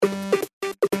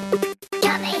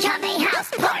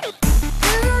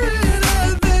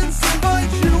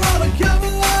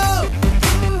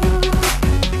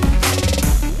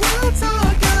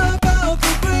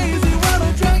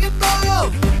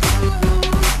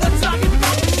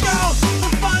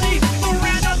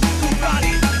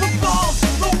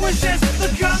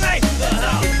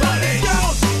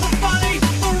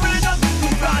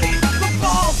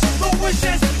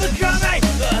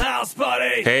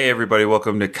everybody.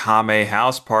 Welcome to Kame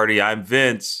House Party. I'm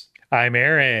Vince. I'm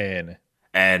Aaron.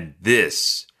 And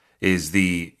this is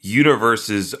the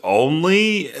universe's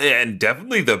only, and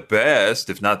definitely the best,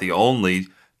 if not the only,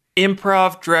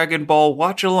 improv Dragon Ball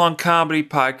watch-along comedy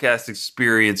podcast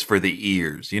experience for the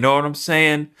ears. You know what I'm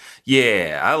saying?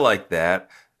 Yeah, I like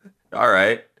that. All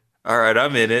right,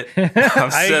 I'm in it. I'm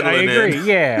settling I agree. in.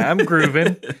 Yeah, I'm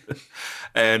grooving.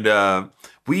 And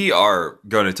we are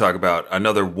going to talk about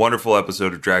another wonderful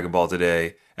episode of Dragon Ball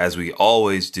today, as we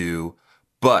always do.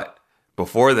 But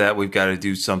before that, we've got to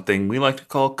do something we like to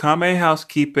call Kame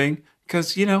housekeeping,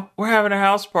 because, you know, we're having a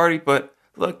house party. But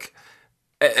look,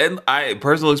 and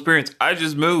personal experience, I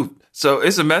just moved. So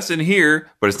it's a mess in here,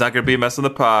 but it's not going to be a mess on the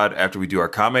pod after we do our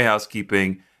Kame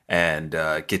housekeeping and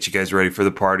get you guys ready for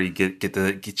the party, get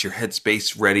your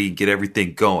headspace ready, get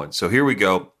everything going. So here we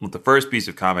go with the first piece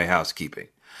of Kame housekeeping.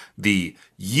 The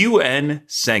UN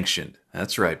sanctioned,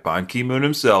 that's right, Ban Ki-moon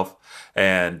himself,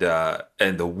 and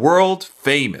the world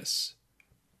famous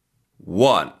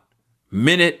 1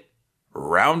 minute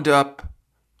roundup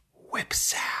whip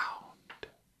sound.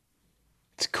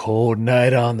 It's a cold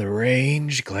night on the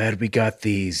range. Glad we got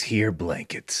these here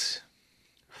blankets.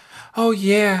 Oh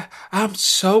yeah, I'm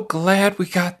so glad we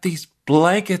got these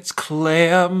blankets,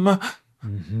 Clem.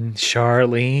 Mm-hmm.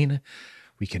 Charlene,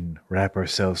 we can wrap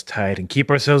ourselves tight and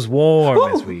keep ourselves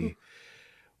warm as we...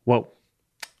 What,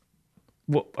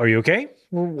 are you okay?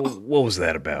 What was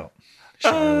that about,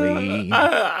 Charlene?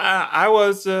 I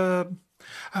was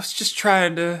just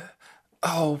trying to...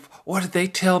 Oh, what did they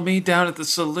tell me down at the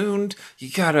saloon?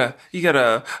 You gotta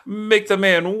make the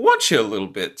man want you a little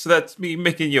bit. So that's me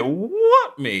making you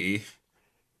want me.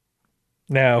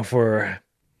 Now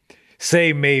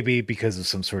say maybe because of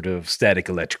some sort of static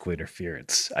electrical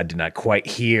interference, I did not quite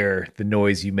hear the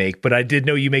noise you make, but I did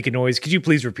know you make a noise. Could you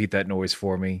please repeat that noise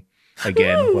for me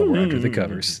again while we're under the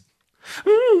covers?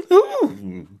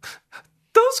 Ooh.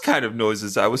 Those kind of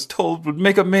noises I was told would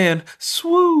make a man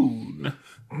swoon.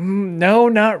 No,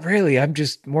 not really. I'm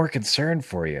just more concerned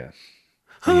for you.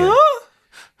 Huh? Yeah.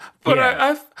 But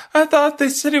yeah. I thought they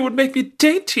said it would make me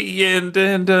dainty and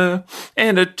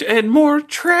more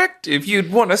attractive.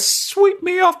 You'd want to sweep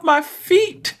me off my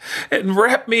feet and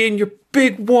wrap me in your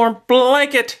big warm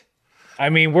blanket. I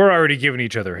mean, we're already giving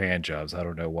each other hand jobs. I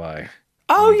don't know why.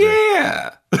 Oh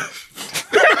yeah.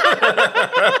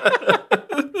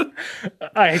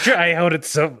 I held it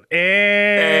so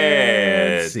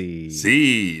and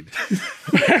seed.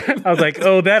 I was like,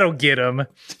 oh, that'll get him.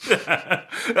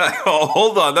 Oh,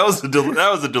 hold on, that was a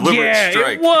deliberate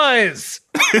strike. It was.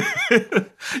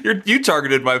 You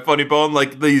targeted my funny bone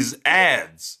like these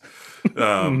ads.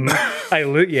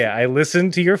 I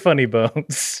listened to your funny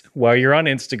bones while you're on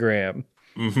Instagram.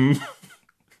 Mm-hmm.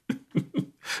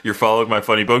 You're following my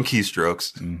funny bone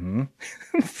keystrokes. Mm-hmm.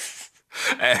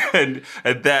 And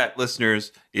that,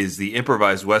 listeners, is the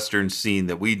improvised Western scene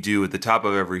that we do at the top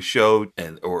of every show,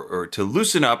 and or to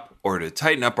loosen up or to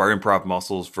tighten up our improv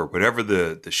muscles for whatever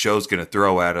the show's going to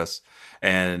throw at us.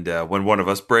 And when one of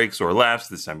us breaks or laughs,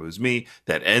 this time it was me,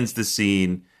 that ends the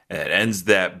scene, that ends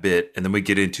that bit, and then we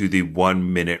get into the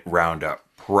 1 minute roundup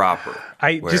proper.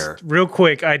 Just real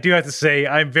quick, I do have to say,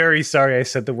 I'm very sorry I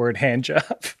said the word hand job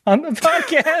on the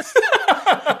podcast.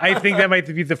 I think that might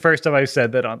be the first time I've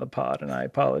said that on the pod, and I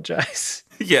apologize.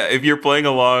 Yeah, if you're playing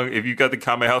along, if you've got the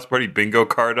Kame House Party bingo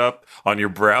card up on your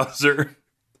browser,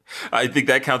 I think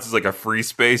that counts as like a free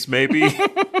space, maybe.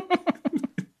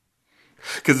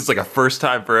 Because it's like a first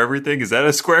time for everything. Is that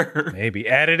a square? Maybe.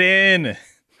 Add it in.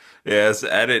 Yes,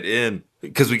 add it in.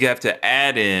 Because we have to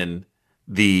add in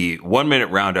the 1 minute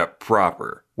roundup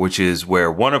proper, which is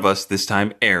where one of us, this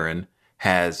time Aaron,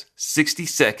 has 60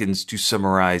 seconds to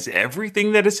summarize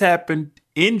everything that has happened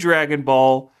in Dragon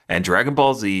Ball and Dragon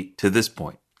Ball Z to this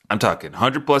point. I'm talking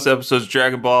 100 plus episodes of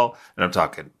Dragon Ball, and I'm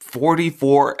talking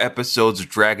 44 episodes of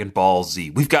Dragon Ball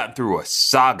Z. We've gotten through a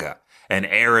saga, and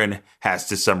Aaron has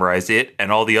to summarize it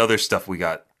and all the other stuff we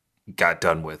got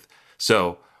done with.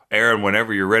 So, Aaron,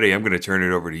 whenever you're ready, I'm going to turn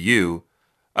it over to you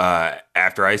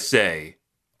after I say,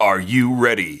 are you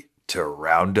ready to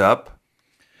round up?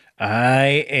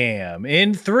 I am.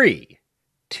 In 3,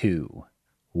 2,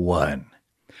 1.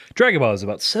 Dragon Ball is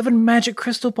about 7 magic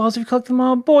crystal balls. If you collect them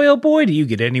all, boy, oh boy, do you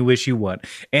get any wish you want.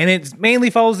 And it mainly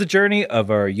follows the journey of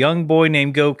our young boy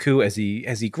named Goku as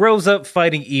he grows up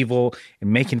fighting evil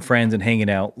and making friends and hanging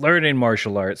out, learning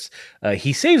martial arts.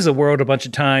 He saves the world a bunch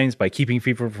of times by keeping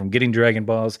people from getting Dragon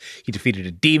Balls. He defeated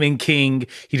a Demon King.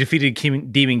 He defeated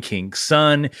Demon King's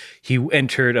son. He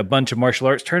entered a bunch of martial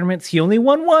arts tournaments. He only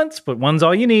won once, but one's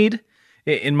all you need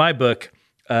in my book.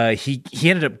 He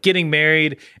ended up getting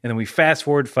married, and then we fast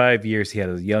forward 5 years. He had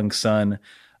a young son.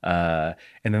 And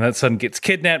then that son gets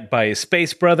kidnapped by his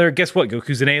space brother. Guess what?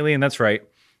 Goku's an alien. That's right.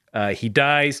 He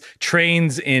dies,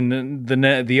 trains in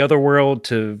the other world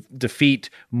to defeat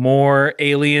more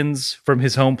aliens from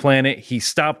his home planet. He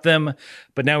stopped them,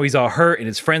 but now he's all hurt and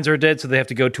his friends are dead, so they have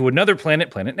to go to another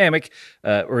planet, Planet Namek,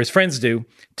 or his friends do,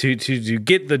 to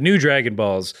get the new Dragon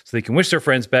Balls so they can wish their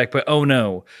friends back. But oh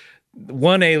no,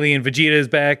 one alien, Vegeta, is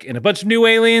back, and a bunch of new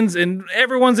aliens, and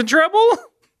everyone's in trouble.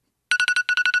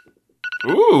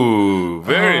 Ooh,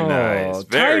 very nice.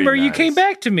 Very Timer, nice. you came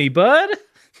back to me, bud.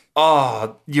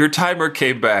 Oh, your timer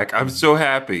came back. I'm so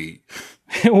happy.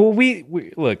 Well, we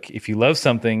look, if you love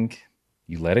something,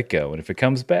 you let it go. And if it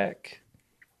comes back,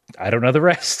 I don't know the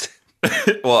rest.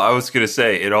 Well, I was going to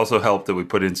say, it also helped that we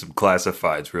put in some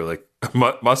classifieds. We were like,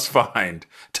 must find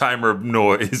timer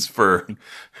noise for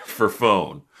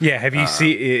phone. Yeah, have you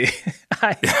seen?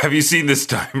 Have you seen this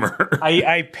timer?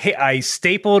 I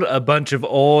stapled a bunch of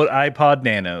old iPod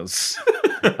Nanos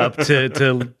up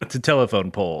to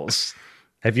telephone poles.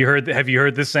 Have you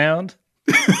heard this sound?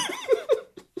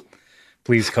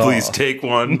 Please call. Please take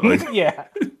one. Like,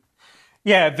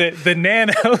 Yeah. The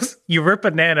Nanos. You rip a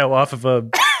Nano off of a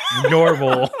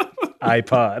normal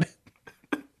iPod.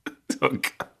 oh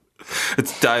God.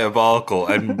 It's diabolical.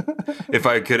 And if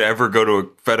I could ever go to a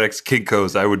FedEx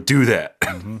Kinko's, I would do that.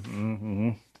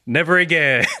 Never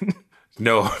again.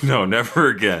 No, never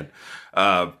again.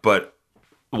 But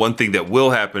one thing that will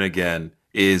happen again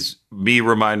is me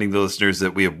reminding the listeners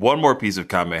that we have one more piece of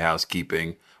Kame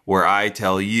housekeeping where I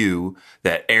tell you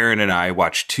that Aaron and I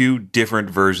watch two different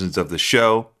versions of the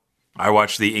show. I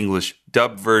watch the English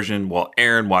dubbed version while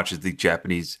Aaron watches the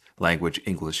Japanese language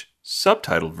English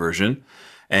subtitled version.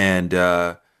 And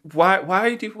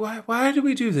why do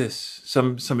we do this?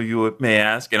 Some of you may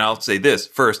ask, and I'll say this: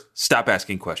 first, stop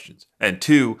asking questions, and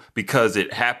two, because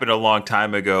it happened a long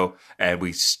time ago, and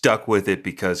we stuck with it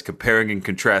because comparing and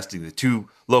contrasting the two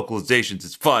localizations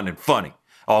is fun and funny.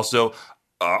 Also,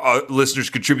 our listeners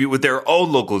contribute with their own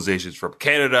localizations from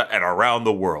Canada and around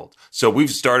the world. So we've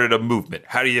started a movement.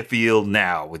 How do you feel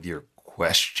now with your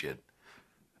question?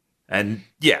 And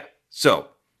yeah, so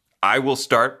I will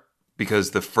start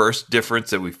because the first difference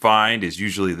that we find is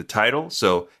usually the title.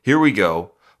 So here we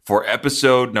go for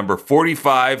episode number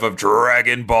 45 of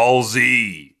Dragon Ball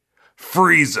Z.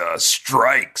 Frieza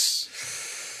strikes.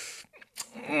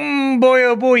 Boy,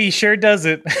 oh boy, he sure does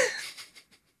it.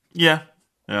 Yeah.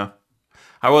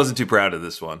 I wasn't too proud of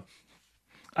this one.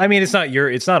 I mean, it's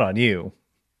not on you.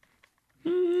 A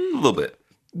little bit.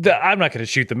 I'm not going to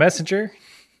shoot the messenger.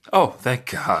 Oh,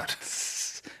 thank God.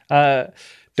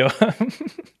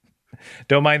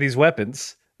 Don't mind these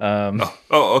weapons.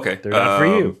 Okay. They're not for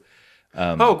you.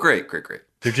 Great.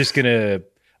 They're just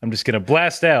I'm just gonna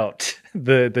blast out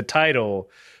the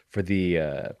title for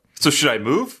the. So should I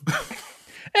move?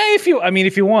 If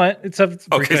you want, it's up.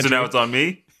 Okay, so now it's on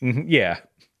me. Yeah.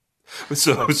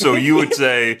 So you would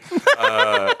say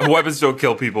weapons don't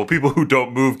kill people. People who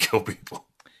don't move kill people.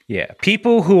 Yeah,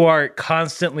 people who are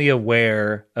constantly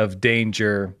aware of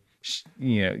danger.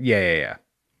 Yeah.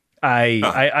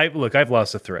 I look. I've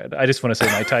lost a thread. I just want to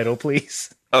say my title,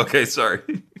 please. Okay, sorry.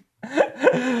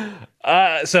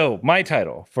 So my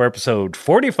title for episode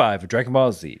 45 of Dragon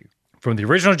Ball Z, from the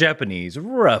original Japanese,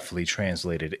 roughly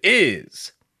translated,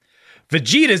 is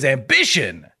Vegeta's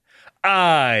Ambition.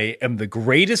 I am the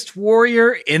greatest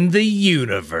warrior in the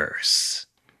universe.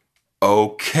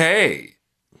 Okay.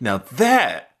 Now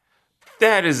that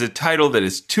is a title that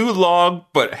is too long,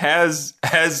 but has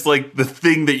like the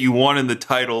thing that you want in the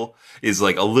title is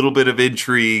like a little bit of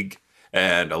intrigue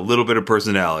and a little bit of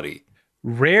personality.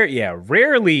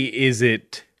 Rarely is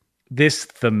it this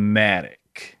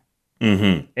thematic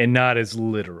and not as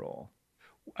literal.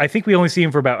 I think we only see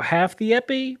him for about half the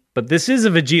epi, but this is a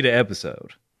Vegeta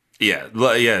episode. Yeah,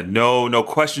 no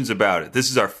questions about it. This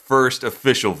is our first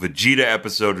official Vegeta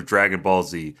episode of Dragon Ball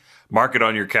Z. Mark it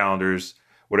on your calendars,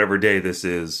 whatever day this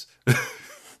is,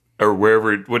 or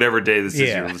whatever day this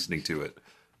is you're listening to it.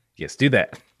 Yes, do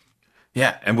that.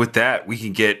 Yeah, and with that, we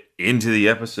can get into the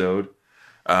episode.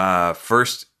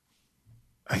 First,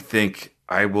 I think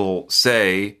I will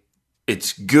say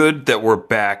it's good that we're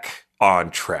back on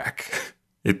track.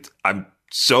 I'm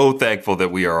so thankful that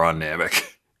we are on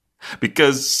Namek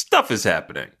because stuff is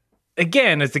happening.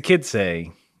 Again, as the kids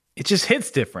say, it just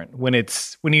hits different when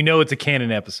you know it's a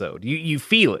canon episode. You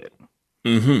feel it.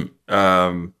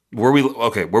 Where we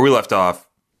left off,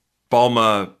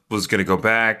 Bulma was going to go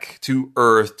back to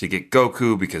Earth to get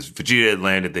Goku because Vegeta had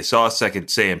landed. They saw a second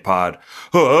Saiyan pod.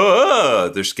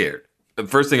 They're scared. The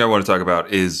first thing I want to talk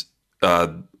about is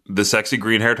the sexy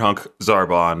green-haired hunk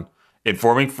Zarbon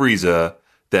informing Frieza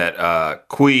that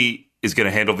Kui is going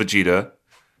to handle Vegeta,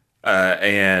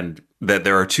 and that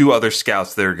there are 2 other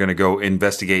scouts that are going to go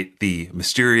investigate the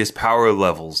mysterious power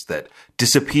levels that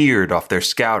disappeared off their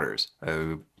scouters.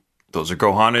 Those are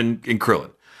Gohan and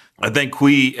Krillin. I think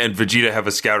Kui and Vegeta have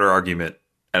a scouter argument,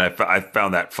 and I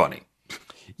found that funny.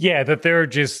 Yeah, that they're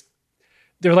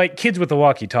like kids with a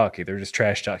walkie-talkie. They're just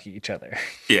trash talking each other.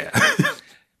 Yeah.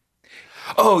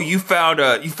 Oh, you found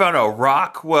a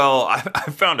rock? Well, I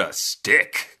found a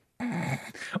stick.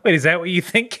 Wait, is that what you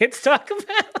think kids talk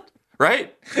about?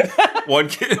 Right? one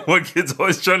kid's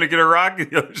always trying to get a rock, and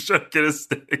the other's trying to get a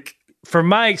stick. From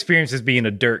my experience as being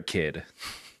a dirt kid,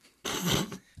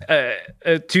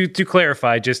 to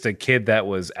clarify, just a kid that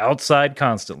was outside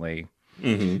constantly.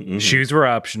 Shoes were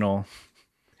optional,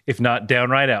 if not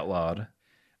downright outlawed.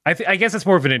 I guess it's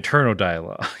more of an internal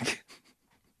dialogue.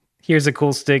 Here's a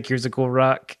cool stick. Here's a cool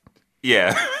rock.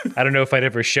 Yeah. I don't know if I'd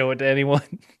ever show it to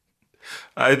anyone.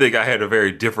 I think I had a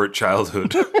very different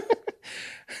childhood.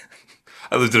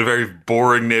 I lived in a very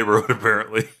boring neighborhood,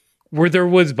 apparently. Were there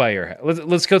woods by your house?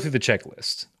 Let's go through the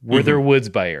checklist. Were there woods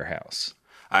by your house?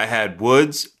 I had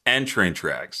woods and train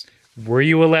tracks. Were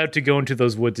you allowed to go into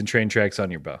those woods and train tracks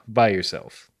on by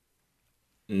yourself?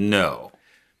 No.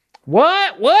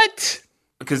 What?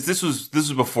 Because this was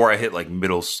before I hit like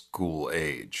middle school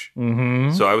age.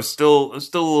 Mm-hmm. So I was still a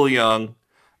little young,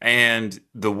 and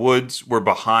the woods were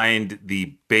behind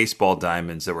the baseball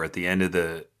diamonds that were at the end of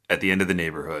the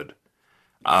neighborhood.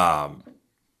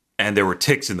 And there were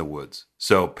ticks in the woods.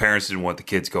 So parents didn't want the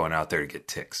kids going out there to get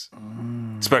ticks,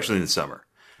 especially in the summer.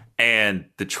 And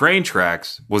the train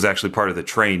tracks was actually part of the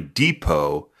train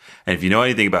depot. And if you know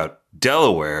anything about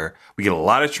Delaware, we get a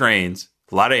lot of trains,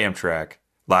 a lot of Amtrak,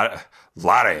 a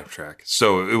lot of Amtrak.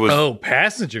 So it was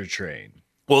passenger train.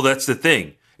 Well, that's the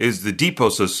thing. Is the depot,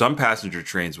 so some passenger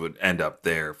trains would end up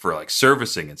there for like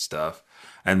servicing and stuff.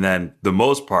 And then the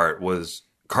most part was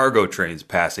cargo trains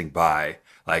passing by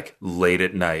like late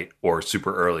at night or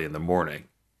super early in the morning.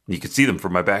 You could see them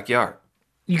from my backyard.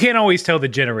 You can't always tell the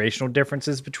generational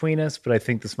differences between us, but I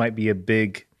think this might be a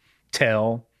big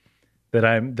tell that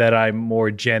I'm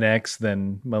more Gen X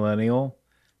than millennial.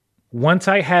 Once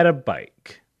I had a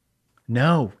bike.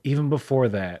 No, even before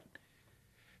that.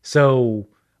 So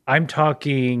I'm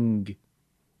talking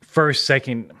first,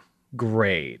 second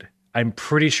grade. I'm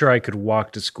pretty sure I could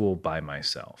walk to school by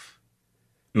myself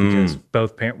because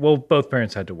both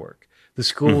parents had to work. The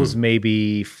school was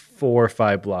maybe 4 or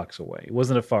 5 blocks away. It was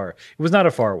not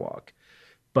a far walk,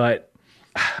 but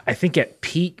I think at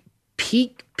peak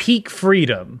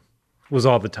freedom was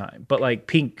all the time. But like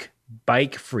peak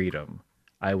bike freedom,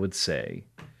 I would say,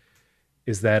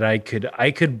 is that I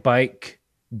could bike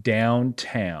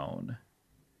downtown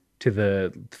to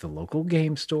the local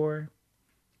game store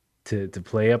to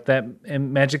play up that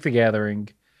Magic the Gathering,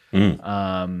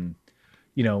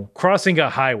 crossing a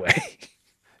highway.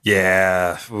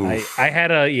 Yeah.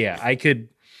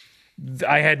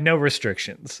 I had no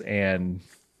restrictions, and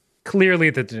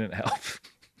clearly that didn't help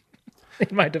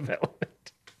in my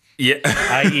development. Yeah.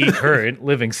 i.e. current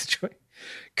living situation.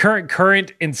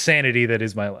 Current insanity that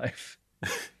is my life.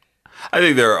 I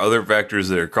think there are other factors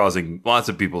that are causing lots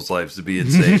of people's lives to be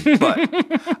insane, but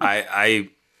I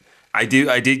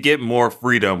did get more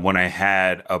freedom when I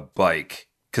had a bike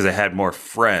because I had more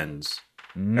friends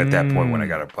at that point when I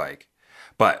got a bike.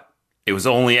 But it was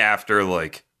only after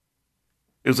it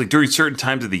was during certain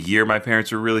times of the year my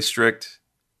parents were really strict.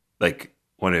 Like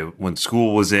when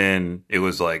school was in, it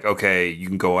was like, okay, you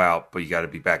can go out, but you got to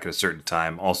be back at a certain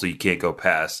time. Also, you can't go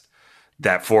past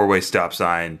that 4-way stop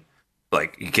sign.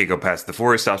 Like, you can't go past the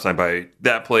 4-way stop sign by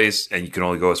that place, and you can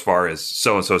only go as far as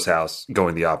so-and-so's house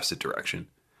going the opposite direction.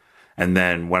 And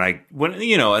then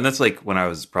and that's like when I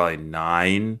was probably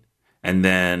 9. And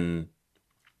then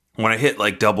when I hit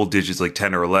like double digits, like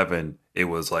 10 or 11, it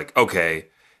was like, okay,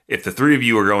 if the 3 of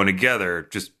you are going together,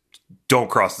 just don't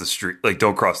cross the street. Like,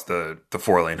 don't cross the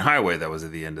 4-lane highway that was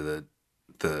at the end of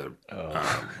the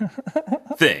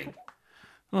thing.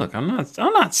 Look, I'm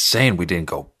not saying we didn't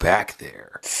go back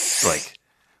there. Like,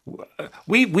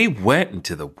 we went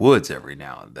into the woods every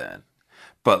now and then,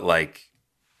 but like,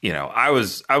 I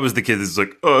was the kid that's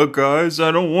like, oh, guys,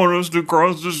 I don't want us to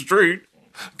cross the street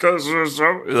because there's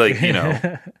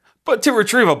But to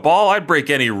retrieve a ball, I'd break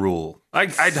any rule.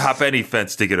 I'd hop any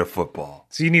fence to get a football.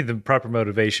 So you need the proper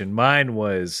motivation. Mine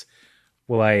was,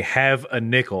 well, I have a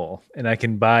nickel and I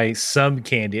can buy some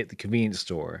candy at the convenience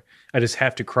store. I just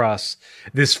have to cross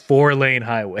this 4-lane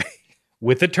highway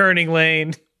with a turning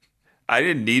lane. I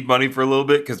didn't need money for a little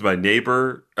bit because my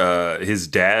neighbor, his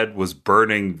dad was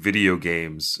burning video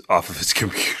games off of his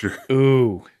computer.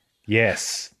 Ooh,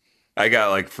 yes. I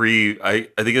got like free. I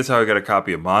think that's how I got a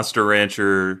copy of Monster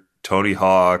Rancher, Tony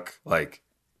Hawk. Like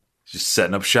just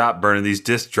setting up shop, burning these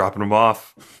discs, dropping them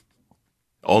off.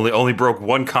 Only broke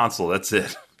one console. That's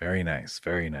it. Very nice.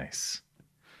 Very nice.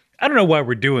 I don't know why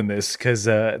we're doing this because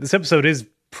this episode is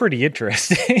pretty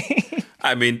interesting.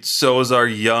 I mean, so is our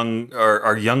young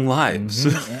lives.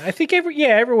 Mm-hmm. I think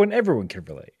everyone can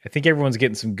relate. I think everyone's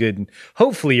getting some good.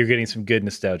 Hopefully, you're getting some good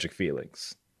nostalgic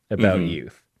feelings about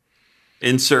youth.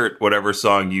 Insert whatever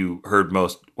song you heard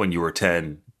most when you were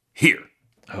 10 here.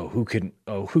 Who can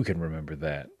remember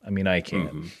that? I mean, I can.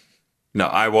 Mm-hmm. No,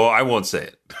 I won't say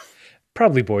it.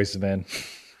 Probably Boyz II Men.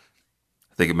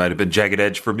 I think it might have been Jagged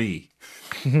Edge for me.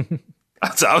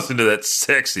 I was into that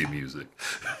sexy music.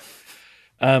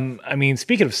 I mean,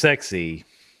 speaking of sexy,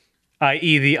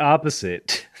 i.e. the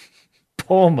opposite,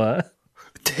 Bulma.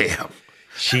 Damn.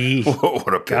 She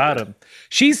what a pivot. got him.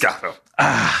 She's got him.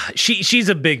 She's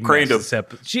a big Craned mess.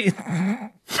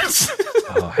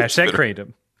 Hashtag craned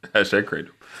him. Hashtag craned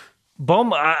him.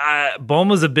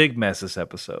 Bulma's a big mess this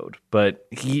episode, but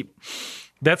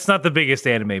that's not the biggest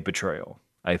anime betrayal,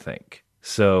 I think.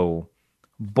 So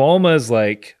Bulma's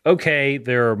like, okay,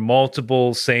 there are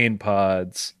multiple Saiyan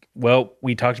pods. Well,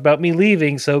 we talked about me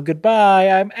leaving, so goodbye,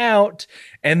 I'm out.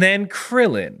 And then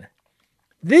Krillin,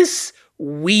 this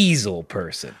weasel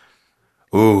person.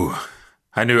 Ooh,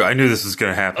 I knew this was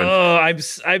going to happen. Oh, I'm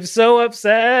so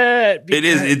upset.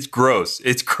 It's gross.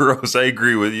 It's gross. I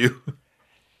agree with you.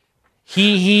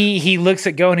 He looks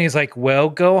at Gohan and he's like,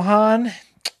 well, Gohan,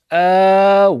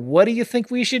 what do you think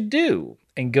we should do?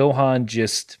 And Gohan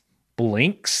just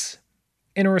blinks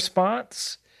in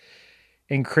response.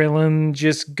 And Krillin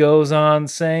just goes on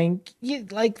saying,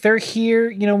 like, they're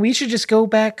here. We should just go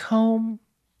back home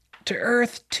to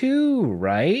Earth too,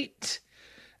 right?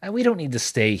 We don't need to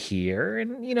stay here.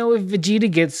 And, if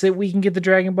Vegeta gets it, we can get the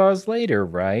Dragon Balls later,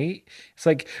 right? It's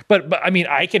like, but I mean,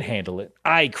 I can handle it.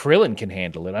 Krillin can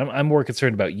handle it. I'm more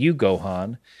concerned about you,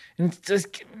 Gohan. And it's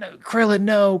just, no, Krillin,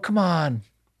 no, come on.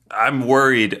 I'm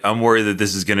worried that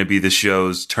this is going to be the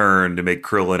show's turn to make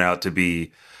Krillin out to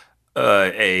be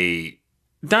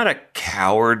not a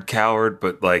coward,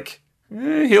 but like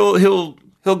he'll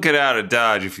get out of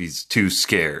Dodge if he's too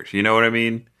scared. You know what I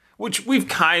mean? Which we've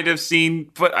kind of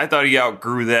seen, but I thought he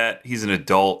outgrew that. He's an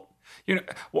adult. You're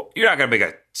not going to make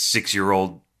a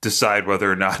 6-year-old decide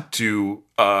whether or not to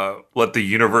let the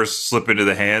universe slip into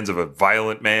the hands of a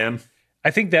violent man. I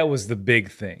think that was the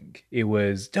big thing. It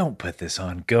was, don't put this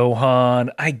on Gohan.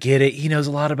 I get it. He knows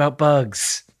a lot about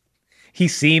bugs. He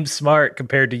seems smart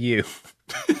compared to you.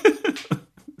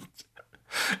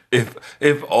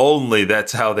 If only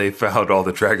that's how they found all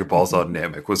the Dragon Balls on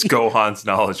Namek, was Gohan's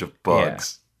knowledge of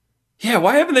bugs. Yeah,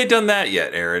 why haven't they done that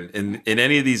yet, Aaron, in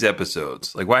any of these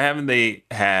episodes? Like, why haven't they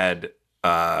had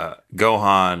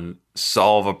Gohan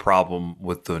solve a problem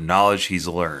with the knowledge he's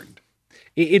learned?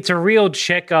 It's a real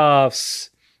Chekhov's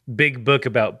big book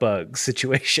about bugs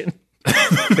situation.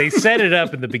 They set it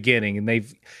up in the beginning, and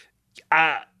they've,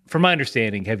 from my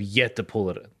understanding, have yet to pull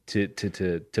it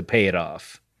to pay it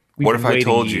off. What if I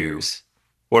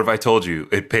told you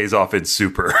it pays off in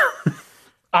Super?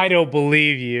 I don't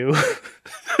believe you.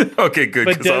 Okay, good,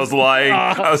 because I was lying.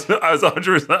 I was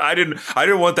 100%. I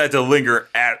didn't want that to linger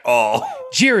at all.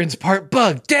 Jiren's part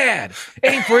bug. Dad,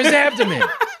 aim for his abdomen.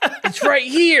 It's right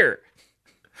here.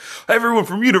 Everyone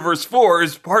from Universe 4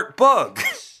 is part bug.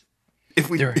 If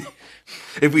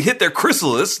we hit their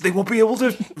chrysalis, they won't be able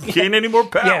to gain any more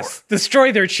power. Yes,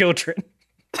 destroy their children.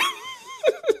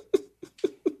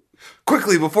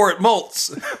 Quickly, before it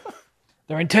molts.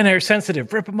 Their antennae are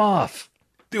sensitive. Rip them off.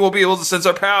 They won't be able to sense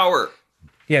our power.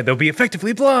 Yeah, they'll be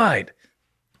effectively blind.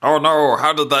 Oh no,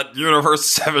 how did that Universe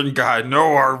 7 guy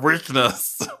know our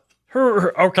weakness?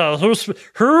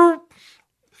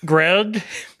 Greg,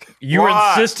 you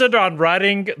insisted on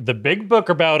writing the big book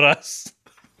about us,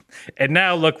 and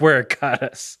now look where it got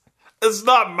us. It's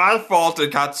not my fault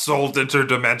it got sold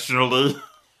interdimensionally.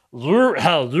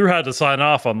 You had to sign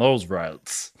off on those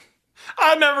rights.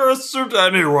 I never assumed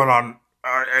anyone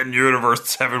in Universe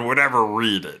 7 would ever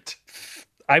read it.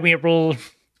 I mean,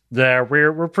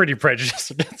 we're pretty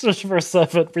prejudiced against Universe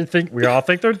 7. We all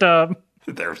think they're dumb.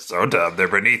 They're so dumb. They're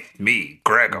beneath me,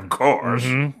 Greg, of course.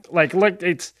 Mm-hmm. Like, look,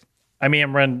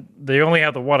 when they only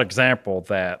have the one example,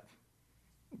 that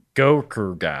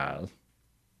Goku guy.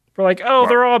 We're like,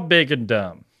 they're all big and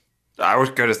dumb. I was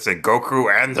going to say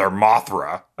Goku and their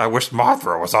Mothra. I wish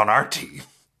Mothra was on our team.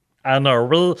 I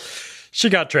know. She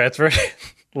got transferred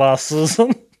last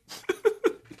season.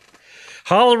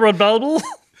 Hollywood Bubble.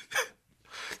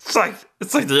 It's like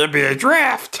the NBA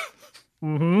draft.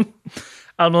 Mm-hmm.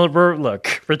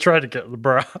 We're trying to get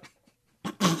LeBron.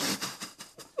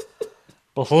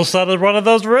 Who started one of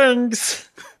those rings?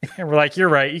 And we're like, you're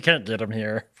right. You can't get him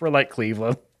here. We're like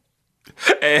Cleveland.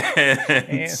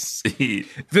 And see.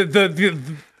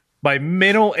 My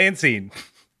middle and scene.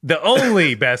 The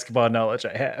only basketball knowledge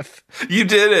I have. You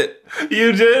did it.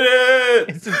 You did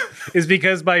it. Is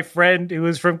because my friend who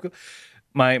was from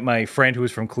my friend who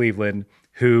was from Cleveland,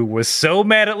 who was so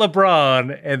mad at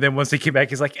LeBron, and then once he came back,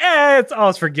 he's like, it's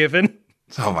all's forgiven.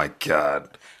 Oh my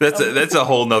God. That's a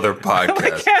whole nother podcast.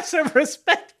 Like, have some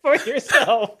respect for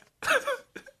yourself.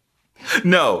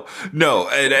 No.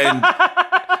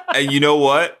 And you know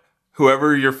what?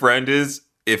 Whoever your friend is,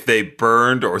 if they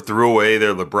burned or threw away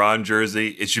their LeBron jersey,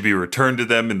 it should be returned to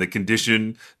them in the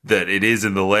condition that it is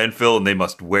in the landfill, and they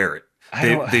must wear it.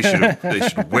 They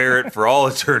should wear it for all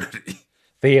eternity.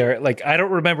 They are like, I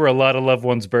don't remember a lot of loved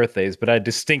ones' birthdays, but I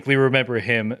distinctly remember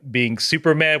him being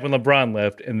super mad when LeBron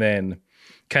left and then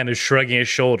kind of shrugging his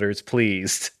shoulders,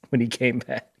 pleased, when he came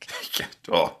back.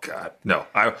 Oh God, no!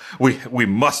 We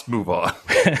must move on.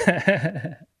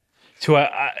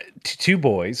 To two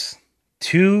boys,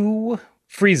 two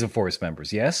Frieza Force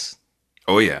members. Yes.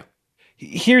 Oh yeah.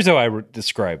 Here's how I would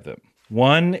describe them.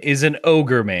 One is an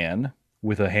ogre man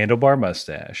with a handlebar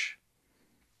mustache,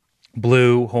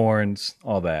 blue horns,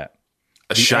 all that.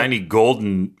 A shiny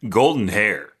golden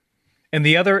hair. And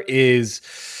the other is,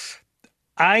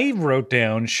 I wrote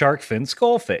down Shark Fin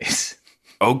Skullface.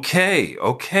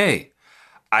 Okay.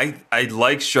 I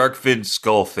like Shark Fin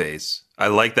Skullface. I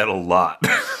like that a lot.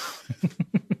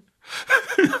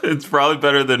 It's probably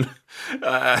better than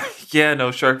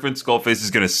Shark Fin Skullface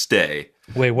is gonna stay.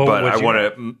 Wait, what? But I want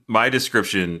to. My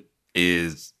description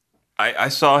is, I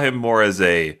saw him more as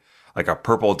a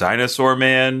purple dinosaur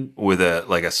man with a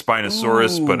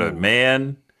Spinosaurus, but a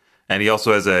man, and he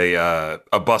also has a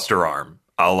Buster arm,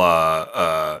 a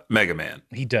la Mega Man.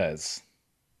 He does.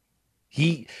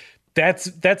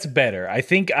 That's better. I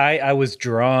think I was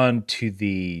drawn to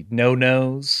the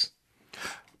no-nos.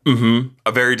 Mm-hmm.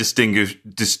 A very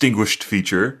distinguished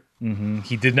feature. Mm-hmm.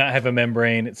 He did not have a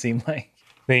membrane, it seemed like.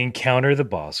 They encounter the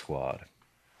boss squad.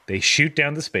 They shoot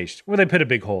down the space, where they put a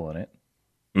big hole in it.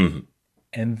 Mm-hmm.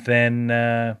 And then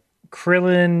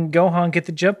Krillin and Gohan get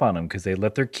the jump on them because they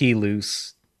let their ki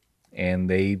loose. And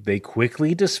they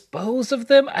quickly dispose of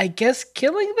them, I guess,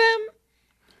 killing them?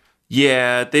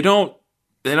 Yeah, they don't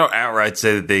outright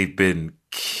say that they've been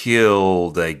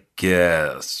killed, I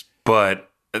guess. But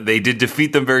they did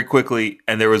defeat them very quickly,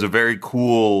 and there was a very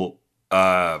cool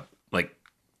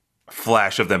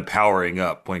flash of them powering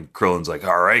up when Krillin's like,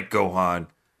 "All right, Gohan,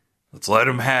 let's let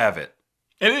him have it."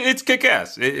 And it's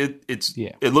kick-ass. It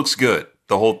looks good.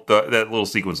 That little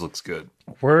sequence looks good.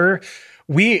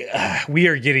 We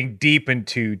are getting deep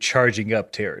into charging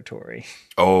up territory.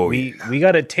 Oh, we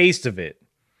got a taste of it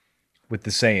with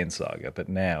the Saiyan saga, but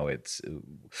now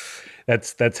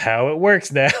that's how it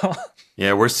works now.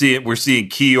 Yeah, we're seeing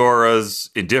ki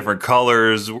auras in different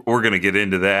colors. We're gonna get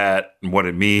into that and what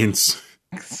it means.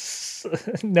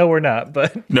 No, we're not.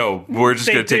 But no, we're just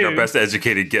gonna take our best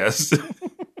educated guess.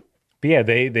 But yeah,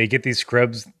 they get these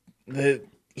scrubs. They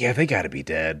got to be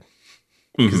dead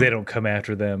because they don't come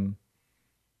after them.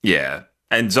 Yeah,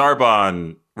 and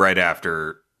Zarbon right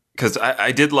after, because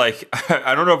I did like.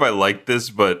 I don't know if I liked this,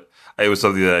 but it was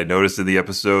something that I noticed in the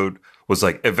episode. Was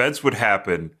like events would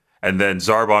happen, and then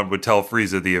Zarbon would tell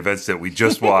Frieza the events that we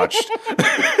just watched.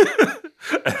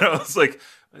 And I was like,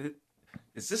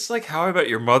 is this like How I Met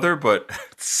Your Mother, but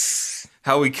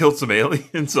how we killed some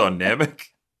aliens on Namek?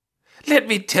 Let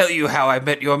me tell you how I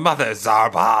met your mother,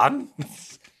 Zarbon.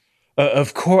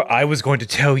 Of course, I was going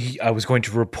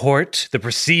to report the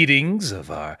proceedings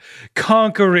of our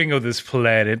conquering of this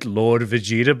planet, Lord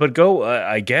Vegeta, but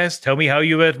tell me how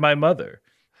you met my mother.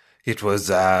 It was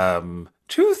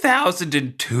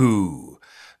 2002,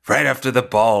 right after the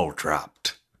ball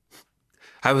dropped.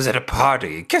 I was at a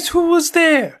party. Guess who was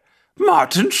there?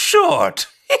 Martin Short.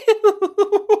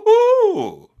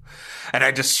 And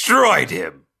I destroyed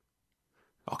him.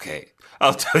 Okay,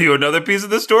 I'll tell you another piece of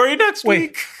the story next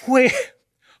week. Wait.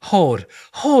 Hold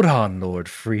on, Lord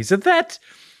Frieza.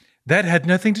 That had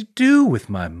nothing to do with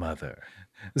my mother.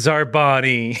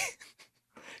 Zarbani.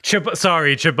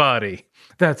 Chibati.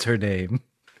 That's her name.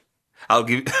 I'll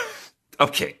give...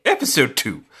 Okay, episode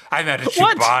 2. I'm at a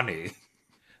Chibani.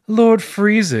 Lord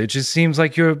Frieza, it just seems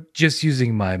like you're just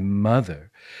using my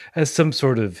mother as some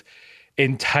sort of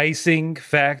enticing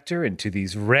factor into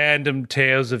these random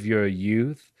tales of your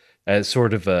youth, as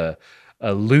sort of a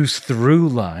loose through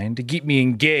line to keep me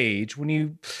engaged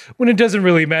when it doesn't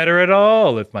really matter at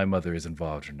all if my mother is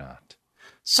involved or not.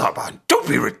 Zarbon, don't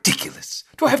be ridiculous.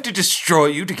 Do I have to destroy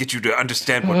you to get you to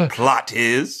understand what plot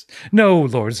is? No,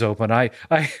 Lord Zopon,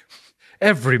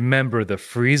 every member of the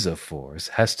Frieza Force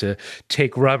has to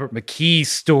take Robert McKee's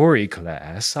story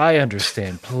class. I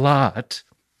understand plot.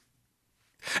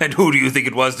 And who do you think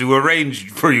it was to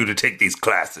arrange for you to take these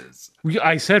classes?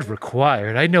 I said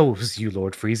required. I know it was you,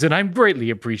 Lord Frieza, and I'm greatly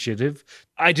appreciative.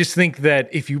 I just think that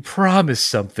if you promise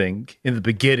something in the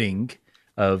beginning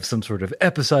of some sort of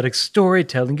episodic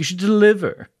storytelling, you should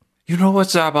deliver. You know what,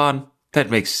 Zarbon? That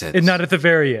makes sense. And not at the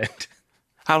very end.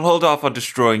 I'll hold off on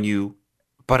destroying you,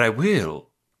 but I will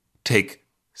take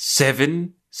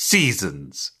 7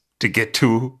 seasons to get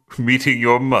to meeting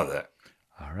your mother.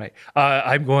 All right.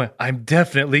 I'm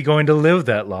definitely going to live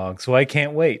that long, so I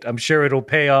can't wait. I'm sure it'll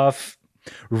pay off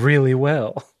really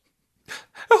well.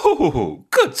 Oh,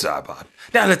 good, Zarbon.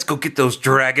 Now let's go get those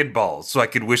Dragon Balls so I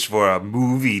can wish for a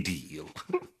movie deal.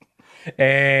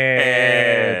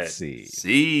 And let's see.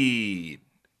 Scene.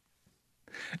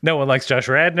 No one likes Josh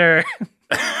Radner.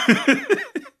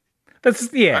 That's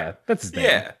his name.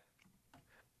 Yeah.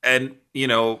 And,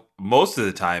 most of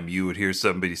the time you would hear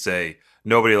somebody say,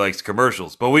 nobody likes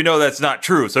commercials, but we know that's not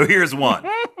true, so here's one.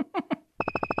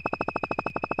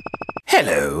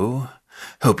 Hello.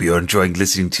 Hope you're enjoying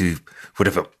listening to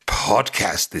whatever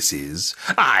podcast this is.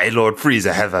 I, Lord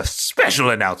Frieza, have a special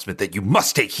announcement that you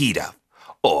must take heed of,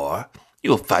 or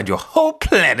you'll find your whole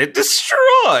planet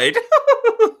destroyed.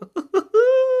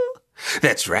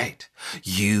 That's right.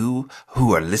 You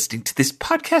who are listening to this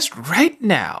podcast right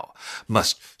now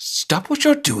must stop what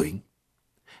you're doing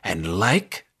and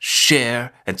like,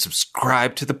 share, and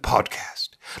subscribe to the podcast.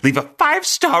 Leave a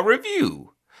 5-star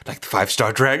review, like the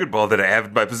 5-star Dragon Ball that I have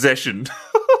in my possession.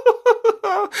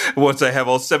 Once I have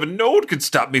all 7, no one can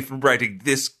stop me from writing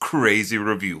this crazy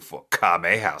review for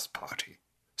Kame House Party.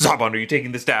 Zarbon, are you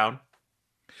taking this down?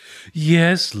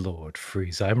 Yes, Lord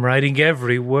Frieza. I'm writing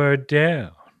every word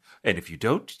down. And if you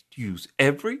don't use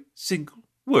every single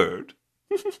word,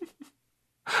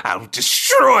 I'll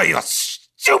destroy your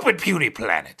stupid puny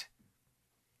planet.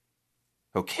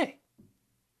 Okay.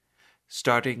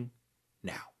 Starting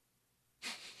now.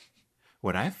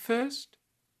 When I first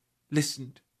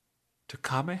listened to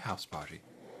Kame House Party,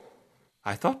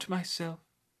 I thought to myself,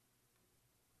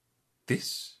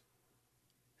 this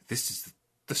is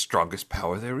the strongest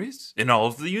power there is in all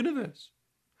of the universe.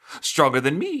 Stronger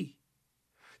than me.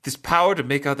 This power to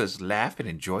make others laugh and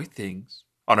enjoy things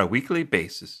on a weekly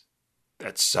basis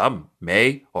that some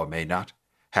may or may not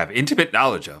have intimate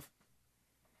knowledge of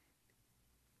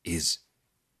is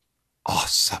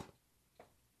awesome.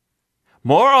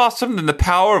 More awesome than the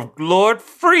power of Lord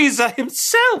Frieza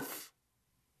himself.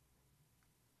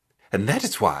 And that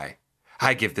is why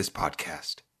I give this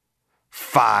podcast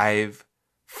 5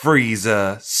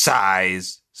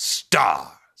 Frieza-size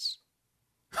stars.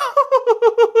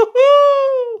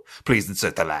 Please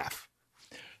insert the laugh.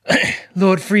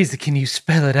 Lord Frieza, can you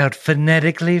spell it out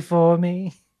phonetically for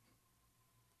me?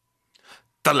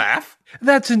 The laugh?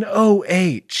 That's an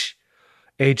O-H.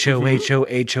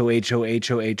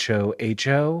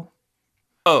 H-O-H-O-H-O-H-O-H-O-H-O-H-O.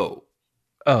 Oh.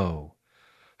 Oh.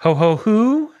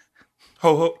 Ho-ho-who?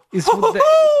 Ho-ho. Is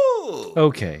Ho-ho-ho! what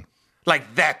Okay.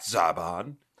 Like that,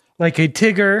 Zarbon. Like a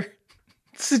Tigger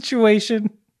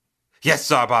situation. Yes,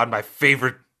 Zarbon, my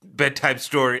favorite bedtime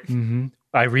story. Mm-hmm.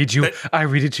 I read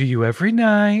it to you every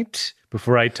night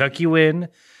before I tuck you in.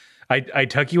 I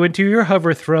tuck you into your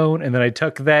hover throne, and then I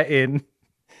tuck that in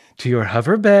to your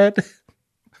hover bed.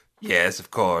 Yes,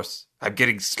 of course. I'm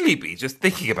getting sleepy just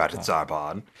thinking about it,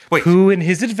 Zarbon. Wait. Who in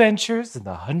his adventures in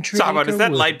the 100 Zarbon, is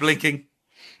that woods. light blinking?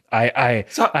 I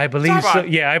believe Zarbon. so.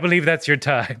 Yeah, I believe that's your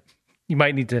time. You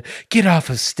might need to get off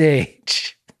of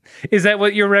stage. Is that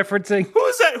what you're referencing? Who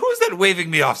is that waving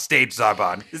me off stage,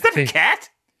 Zarbon? Is that a cat?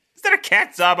 Is that a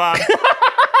cat, Zarbon?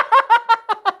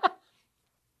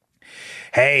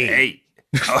 Hey.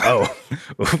 Oh,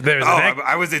 there's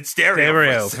I was in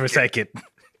stereo for a second.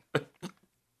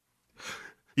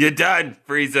 You're done,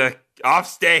 Frieza. Off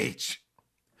stage.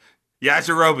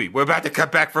 Yajirobe, we're about to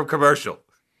cut back from commercial.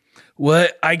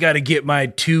 What? I gotta get my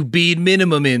 2 bead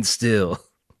minimum in still.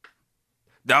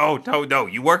 No.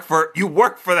 You work for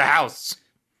the house.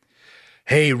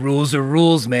 Hey, rules are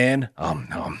rules, man.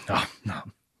 No.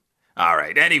 All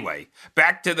right. Anyway,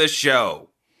 back to the show.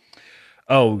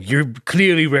 Oh, you're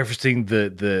clearly referencing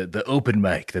the open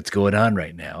mic that's going on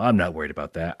right now. I'm not worried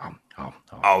about that.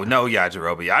 Oh no,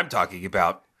 Yajirobe. I'm talking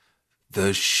about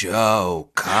the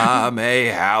show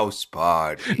Kame House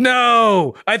Party.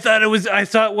 No, I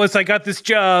thought once I got this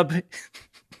job,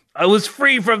 I was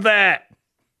free from that.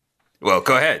 Well,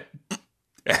 go ahead.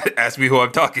 Ask me who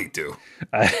I'm talking to.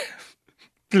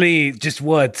 Please, just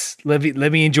once. Let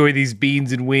me enjoy these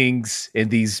beans and wings and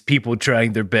these people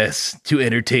trying their best to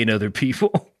entertain other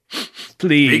people.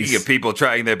 Please. Speaking of people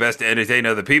trying their best to entertain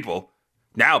other people,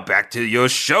 now back to your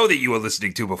show that you were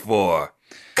listening to before.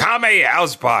 Kame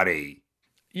House Party.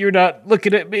 You're not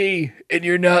looking at me, and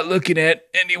you're not looking at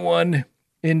anyone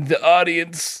in the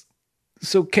audience.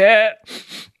 So, Kat,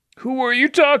 who are you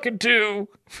talking to?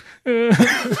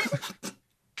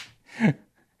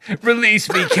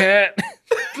 Release me, Kat.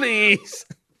 Please.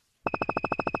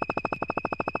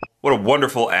 What a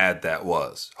wonderful ad that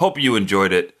was. Hope you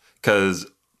enjoyed it, because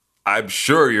I'm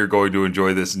sure you're going to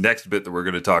enjoy this next bit that we're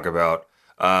going to talk about.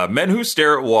 Men Who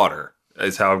Stare at Water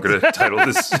is how I'm going to title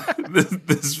this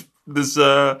this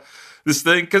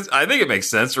thing, because I think it makes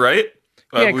sense, right?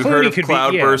 Yeah, we've Clooney heard of could cloud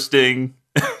be, yeah. bursting.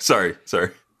 Sorry. Well,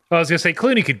 I was going to say,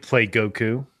 Clooney could play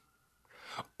Goku.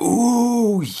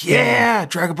 Ooh, yeah.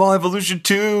 Dragon Ball Evolution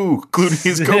 2. Clooney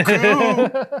is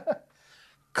Goku.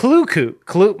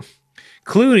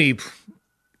 Clooney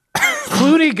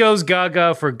goes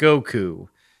gaga for Goku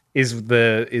is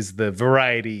the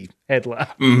variety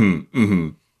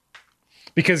headline.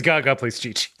 Because Gaga plays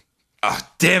Chi-Chi. Oh,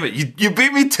 damn it. You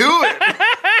beat me to it.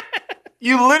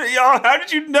 You literally, how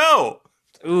did you know?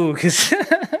 Ooh, because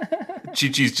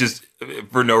Chi-Chi's just,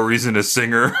 for no reason, a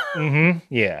singer.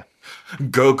 yeah.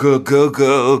 Go, go, go,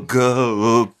 go,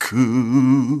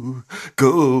 Goku.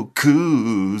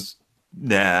 Goku's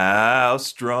now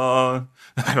strong.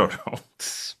 I don't know.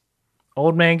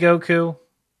 Old man Goku.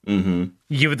 Mm-hmm.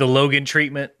 You give it the Logan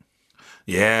treatment.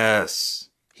 Yes.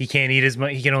 He can't eat as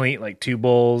much. He can only eat like 2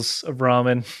 bowls of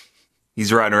ramen.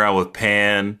 He's riding around with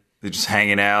Pan. They're just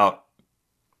hanging out.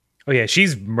 Oh yeah,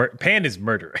 Pan is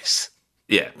murderous.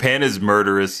 Yeah, Pan is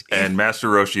murderous, and Master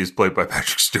Roshi is played by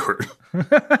Patrick Stewart.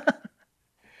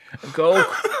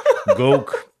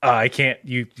 Goku. I can't.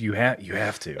 You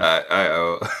have to.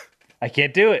 I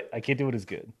can't do it. I can't do it as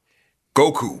good.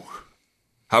 Goku.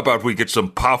 How about we get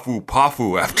some Pafu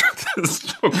Pafu after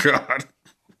this? Oh, God.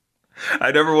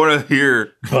 I never want to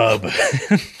hear Bub.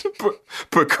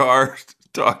 Picard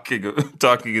talking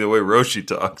the way Roshi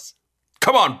talks.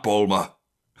 Come on, Bulma.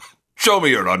 Show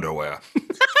me your underwear.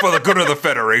 For the good of the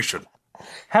Federation.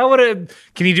 Can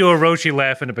you do a Roshi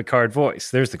laugh in a Picard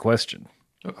voice? There's the question.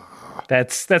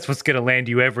 That's what's going to land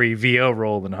you every VO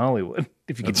role in Hollywood.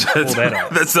 If you can pull that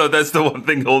off. That's the one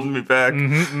thing holding me back.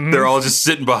 They're all just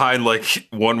sitting behind like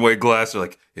one-way glass. They're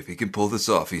like, if he can pull this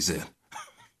off, he's in.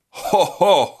 Ho,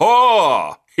 ho,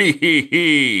 ho! Hee, hee,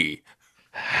 hee.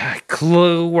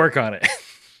 Clue, work on it.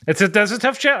 That's a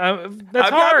tough job. That's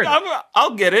hard.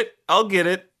 I'll get it.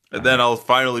 And then I'll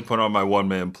finally put on my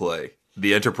one-man play.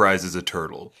 The Enterprise is a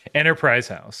turtle. Enterprise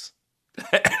House.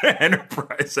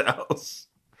 Enterprise House.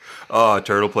 Oh,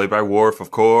 turtle played by Worf,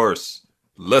 of course.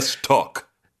 Less talk,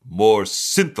 more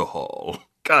synthahol.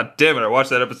 God damn it, I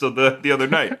watched that episode the other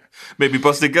night. Made me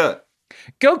bust a gut.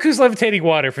 Goku's levitating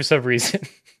water for some reason.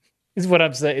 Is what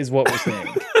I'm saying. Is what we're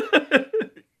saying.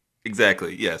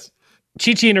 Exactly. Yes.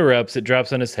 Chi-Chi interrupts. It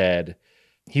drops on his head.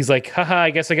 He's like, haha, I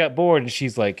guess I got bored. And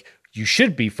she's like, you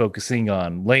should be focusing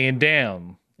on laying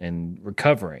down and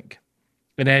recovering.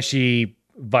 And as she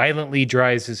violently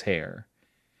dries his hair,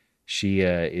 she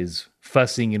is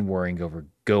fussing and worrying over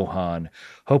Gohan,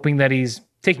 hoping that he's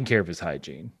taking care of his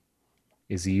hygiene.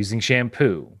 Is he using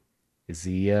shampoo? Is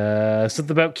he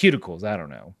something about cuticles? I don't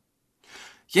know.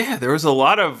 Yeah, there was a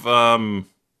lot of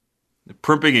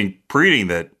primping and preening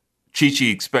that Chi-Chi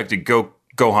expected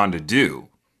Gohan to do.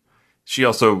 She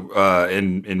also,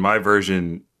 in my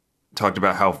version, talked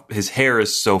about how his hair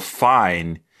is so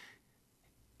fine.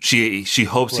 She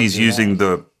hopes he's using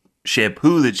the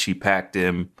shampoo that she packed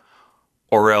him,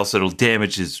 or else it'll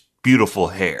damage his beautiful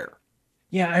hair.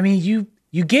 Yeah, I mean,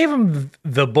 you gave him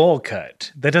the bowl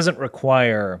cut. That doesn't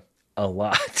require a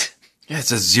lot. Yeah,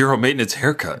 it's a zero maintenance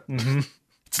haircut. Mm-hmm.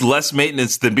 It's less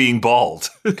maintenance than being bald.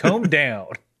 Comb down.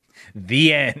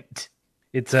 The end.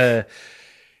 It's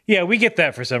we get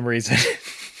that for some reason.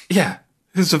 Yeah,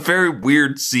 it's a very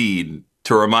weird scene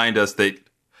to remind us that,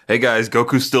 hey guys,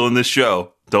 Goku's still in this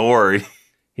show. Don't worry.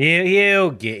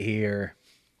 He'll get here.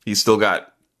 He's still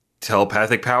got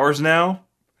telepathic powers now.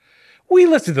 We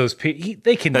listed those.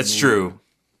 They can. That's true.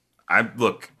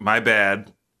 My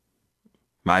bad.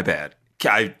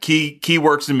 Key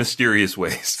works in mysterious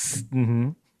ways.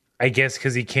 Mm-hmm. I guess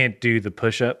because he can't do the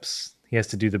push-ups. He has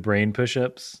to do the brain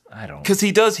push-ups. I don't. Because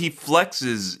he does. He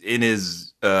flexes in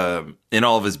his in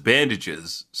all of his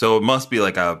bandages. So it must be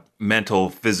like a mental,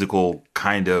 physical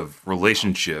kind of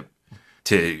relationship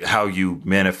to how you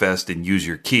manifest and use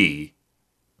your ki.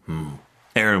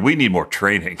 Aaron, we need more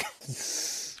training.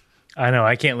 I know.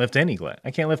 I can't lift any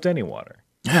I can't lift any water.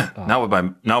 Yeah, not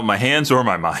with my hands or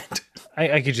my mind.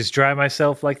 I could just dry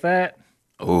myself like that.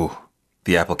 Oh,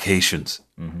 the applications.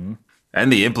 Mm-hmm.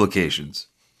 And the implications,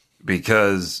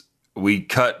 because we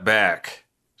cut back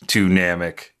to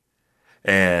Namek,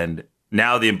 and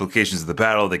now the implications of the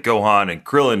battle that Gohan and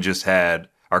Krillin just had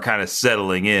are kind of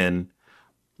settling in.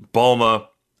 Bulma,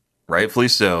 rightfully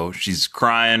so, she's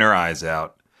crying her eyes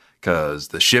out because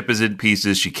the ship is in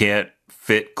pieces. She can't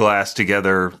fit glass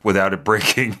together without it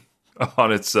breaking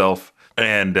on itself.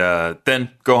 And then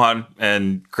Gohan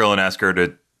and Krillin ask her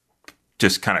to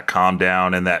just kind of calm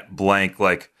down, and that blank,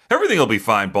 like, everything will be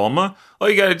fine, Bulma. All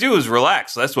you got to do is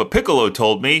relax. That's what Piccolo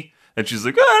told me. And she's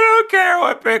like, I don't care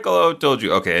what Piccolo told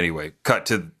you. Okay, anyway, cut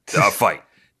to a fight.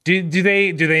 Do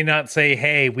they not say,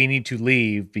 hey, we need to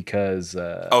leave because...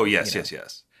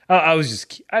 yes. I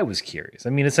was curious. I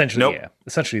mean, essentially, Nope.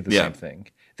 essentially the same thing.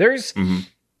 There's...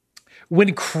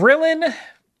 When Krillin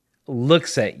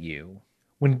looks at you,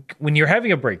 when you're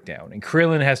having a breakdown, and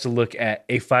Krillin has to look at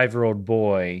a 5-year-old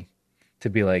boy to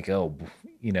be like, oh,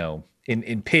 you know,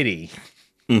 in pity,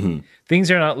 things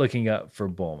are not looking up for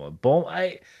Bulma.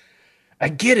 Bulma, I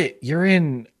get it. You're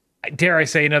in, dare I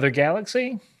say, another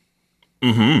galaxy?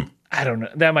 I don't know.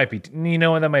 That might be, you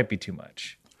know what? That might be too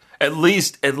much. At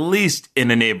least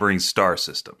in a neighboring star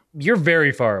system. You're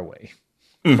very far away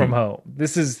from home.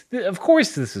 Of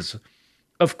course this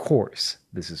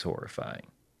is horrifying.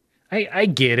 I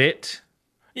get it.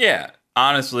 Yeah,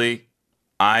 honestly,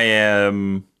 I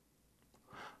am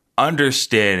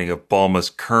understanding of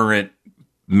Bulma's current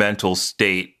mental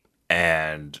state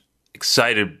and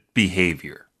excited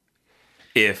behavior.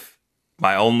 If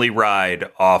my only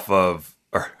ride or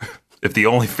if the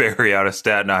only ferry out of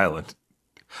Staten Island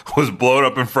was blown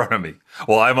up in front of me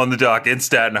while I'm on the dock in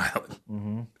Staten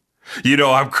Island, you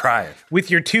know I'm crying.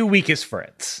 With your 2 weakest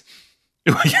friends.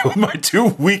 My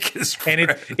 2 weakest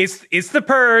friends. And it's the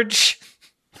purge,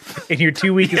 and your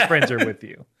 2 weakest friends are with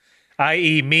you,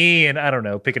 i.e., me and I don't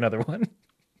know, pick another one.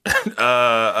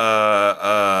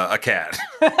 A cat.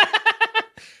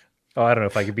 Oh, I don't know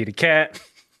if I could beat a cat.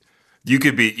 You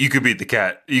could beat the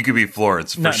cat. You could beat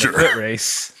Florence for Not sure. in a foot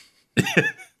race.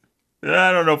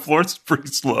 I don't know. Florence is pretty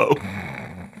slow.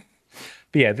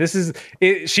 But yeah, this is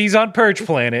it. She's on Purge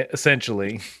Planet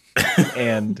essentially,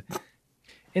 and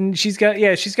she's got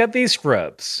these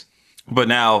scrubs. But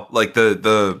now, like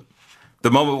the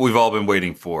moment we've all been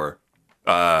waiting for,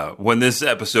 when this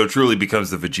episode truly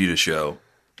becomes the Vegeta show,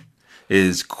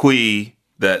 is Kui,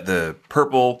 that the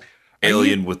purple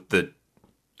alien with the.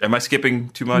 Am I skipping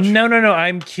too much? No.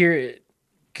 I'm curious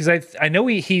because I know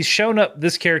he's shown up.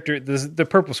 This character, the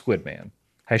purple squid man,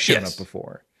 has shown up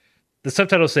before. The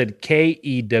subtitle said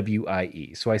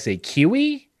Kewie, so I say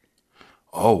Kiwi.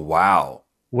 Oh wow!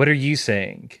 What are you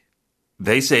saying?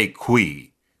 They say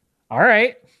Kui. All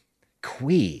right,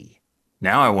 Kui.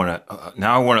 Now I want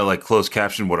to like close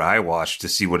caption what I watched to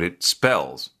see what it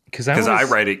spells because I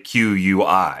write it Kui.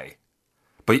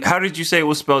 But how did you say it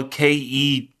was spelled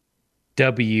Kewie?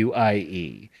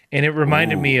 And it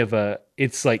reminded me of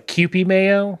it's like Kewpie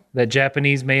mayo, that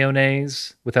Japanese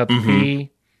mayonnaise without the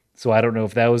P. So I don't know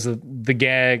if that was the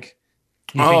gag.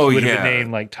 You think he would have been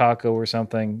named like Taco or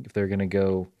something if they're going to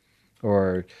go,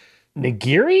 or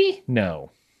Nigiri? No.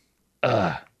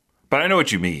 But I know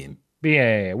what you mean.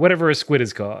 Yeah, whatever a squid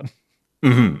is called.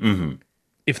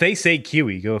 If they say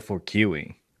Kiwi, go for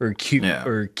Kiwi or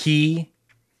Key.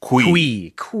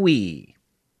 Kui.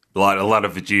 A lot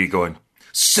of Vegeta going,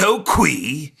 so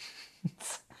Kui.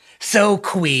 So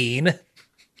Queen.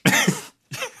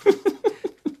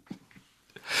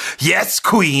 Yes,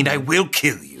 Queen, I will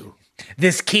kill you.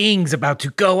 This king's about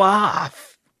to go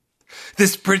off.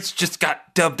 This prince just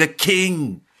got dubbed a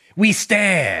king. We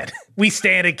stand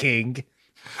a king,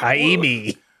 i.e.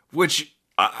 me. Which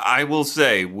I will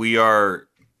say, we are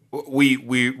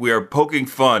poking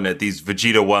fun at these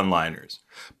Vegeta one-liners,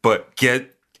 but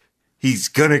he's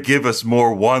gonna give us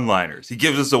more one-liners. He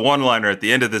gives us a one-liner at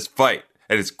the end of this fight,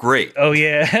 and it's great. Oh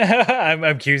yeah,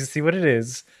 I'm curious to see what it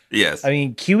is. Yes, I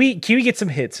mean Kiwi gets some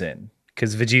hits in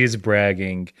because Vegeta's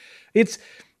bragging. It's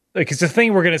like it's a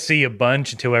thing we're gonna see a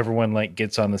bunch until everyone like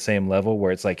gets on the same level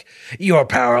where it's like your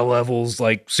power level's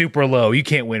like super low. You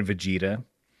can't win Vegeta,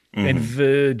 and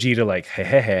Vegeta like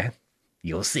hey,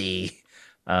 you'll see.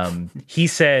 He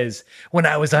says, "When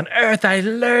I was on Earth, I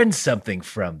learned something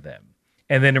from them."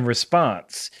 And then in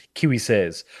response, Kiwi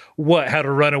says, "What? How to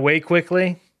run away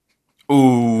quickly?"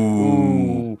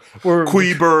 Ooh.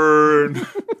 Kui burn.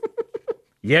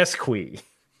 Yes, Kui.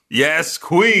 Yes,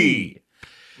 Kui.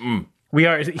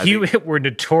 We're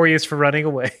notorious for running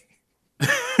away.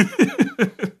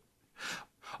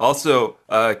 Also,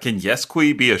 can Yes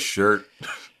Kui be a shirt?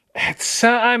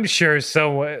 I'm sure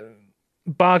so.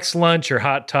 Box Lunch or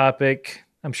Hot Topic.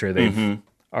 I'm sure they've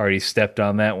Already stepped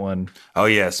on that one. Oh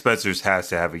yeah, Spencer's has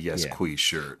to have a Yes Yeah. Queen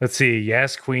shirt. Let's see.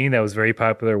 Yes, Queen. That was very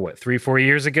popular. What, 3-4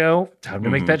 years ago? Time to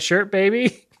make that shirt,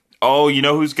 baby. Oh, you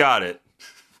know who's got it?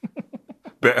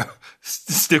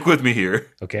 Stick with me here.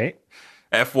 Okay.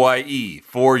 FYE,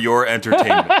 for your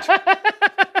entertainment.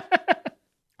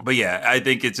 But yeah, I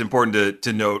think it's important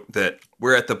to note that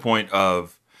we're at the point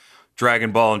of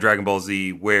Dragon Ball and Dragon Ball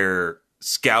Z where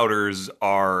scouters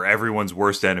are everyone's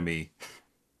worst enemy.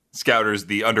 Scouters,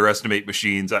 the underestimate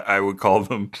machines, I would call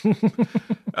them.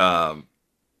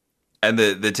 And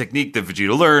the technique that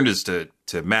Vegeta learned is to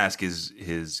mask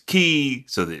his ki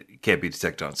so that it can't be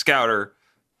detected on Scouter.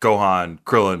 Gohan,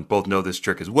 Krillin both know this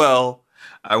trick as well.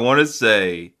 I want to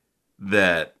say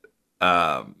that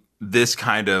this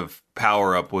kind of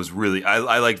power up was really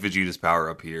I like Vegeta's power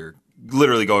up here.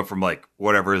 Literally going from like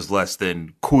whatever is less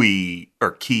than Ki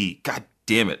or Ki. God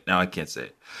damn it! Now I can't say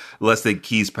it. Less than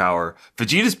Ki's power.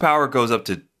 Vegeta's power goes up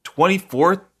to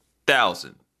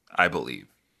 24,000, I believe.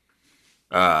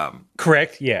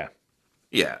 Correct. Yeah.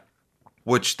 Yeah,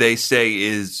 which they say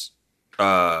is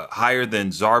higher than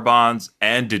Zarbon's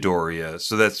and Dodoria.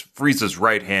 So that's Frieza's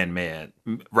right hand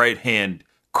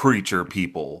creature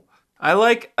people. I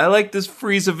like this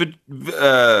Frieza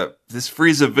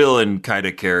villain kind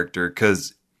of character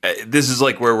because this is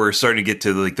like where we're starting to get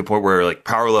to like the point where like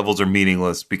power levels are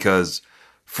meaningless because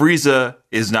Frieza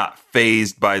is not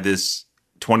phased by this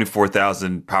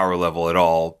 24,000 power level at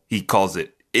all. He calls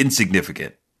it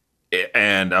insignificant.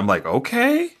 And I'm like,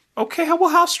 okay, well,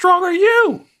 how strong are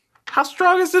you? How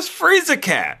strong is this Frieza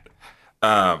cat?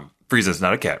 Frieza's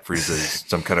not a cat. Frieza is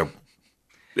some kind of,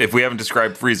 if we haven't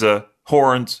described Frieza,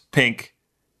 horns, pink,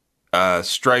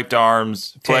 striped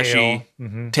arms, fleshy,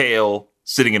 tail,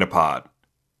 sitting in a pod.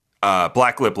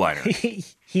 Black lip liner.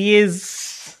 He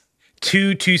is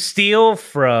to steal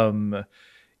from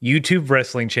YouTube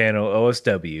wrestling channel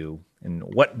OSW. And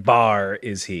what bar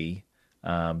is he?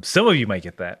 Some of you might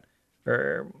get that,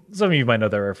 or some of you might know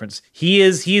that reference. He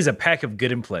is a pack of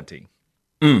good and plenty.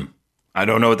 I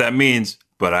don't know what that means,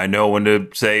 but I know when to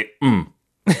say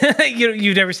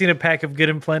You've never seen a pack of good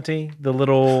and plenty? The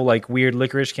little like weird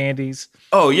licorice candies?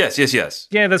 Oh, yes.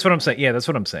 Yeah, that's what I'm saying. Yeah, that's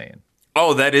what I'm saying.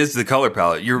 Oh, that is the color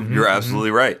palette. You're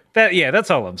absolutely right. That's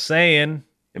all I'm saying.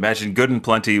 Imagine good and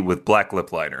plenty with black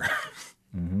lip liner.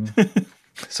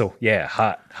 So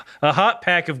yeah, a hot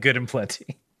pack of good and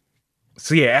plenty.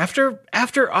 So yeah,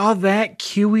 after all that,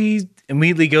 Kiwi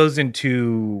immediately goes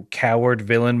into coward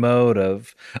villain mode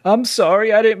of, I'm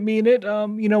sorry, I didn't mean it.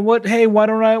 You know what? Hey, why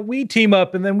don't we team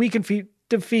up and then we can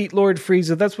defeat Lord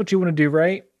Frieza? That's what you want to do,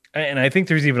 right? And I think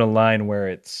there's even a line where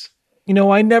it's,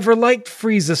 I never liked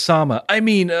Frieza-sama. I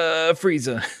mean,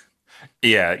 Frieza.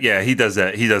 Yeah, he does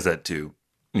that. He does that too.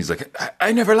 He's like,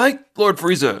 I never liked Lord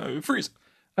Frieza.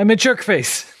 I'm a jerk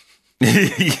face. Yeah.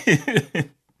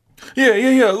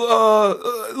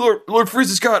 Lord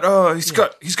Frieza's got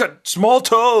he's got small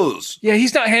toes. Yeah,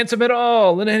 he's not handsome at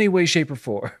all in any way, shape, or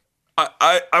form.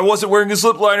 I wasn't wearing his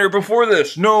lip liner before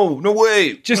this. No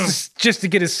way. Just to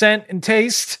get his scent and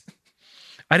taste.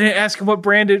 I didn't ask him what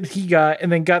brand he got, and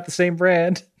then got the same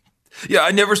brand. Yeah,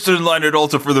 I never stood in line at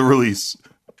Ulta for the release.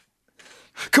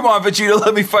 Come on, Vegeta,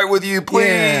 let me fight with you,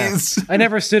 please. Yeah. I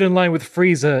never stood in line with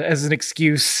Frieza as an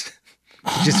excuse to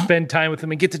just spend time with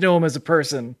him and get to know him as a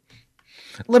person.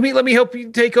 Let me help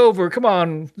you take over. Come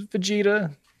on,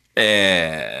 Vegeta.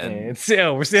 And it's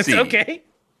okay.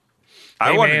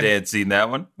 I wanted to have seen that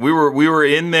one. We were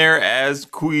in there as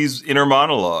Kui's inner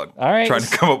monologue. All right. Trying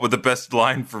to come up with the best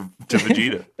line to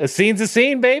Vegeta. A scene's a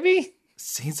scene, baby.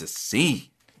 Scene's a scene.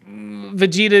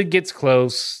 Vegeta gets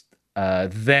close.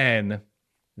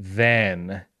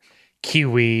 Then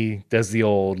Kiwi does the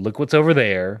old look what's over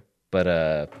there.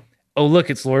 But oh look,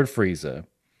 it's Lord Frieza.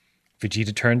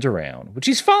 Vegeta turns around, which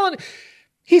he's fallen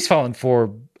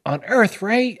for on Earth,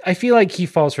 right? I feel like he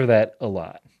falls for that a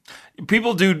lot.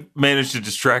 People do manage to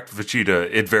distract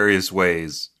Vegeta in various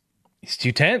ways. He's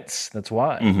too tense. That's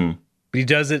why. Mm-hmm. But he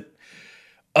does it.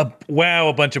 A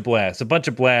bunch of blasts. A bunch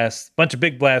of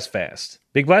big blast fast.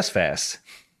 Big blast fast.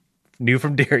 New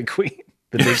from Dairy Queen.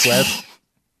 The big blast.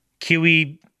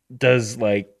 Kiwi does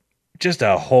like just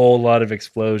a whole lot of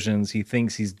explosions. He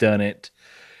thinks he's done it.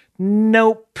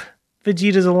 Nope.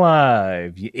 Vegeta's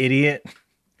alive, you idiot.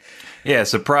 Yeah,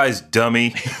 surprise,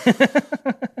 dummy.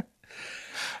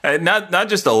 And not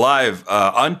just alive,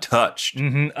 untouched.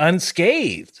 Mm-hmm,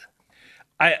 unscathed.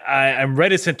 I'm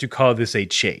reticent to call this a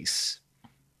chase,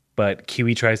 but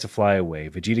Kiwi tries to fly away.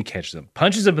 Vegeta catches him,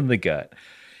 punches him in the gut.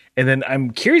 And then I'm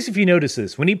curious if you notice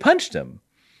this. When he punched him,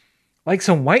 like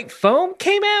some white foam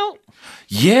came out?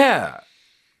 Yeah.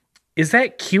 Is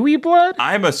that Kiwi blood?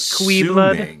 I'm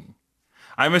assuming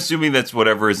I'm assuming that's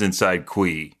whatever is inside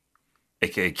Kui,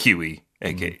 aka Kiwi,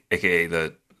 aka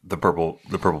the purple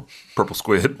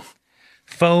squid.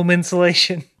 Foam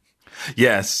insulation.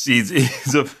 Yes, he's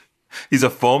a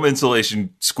foam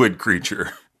insulation squid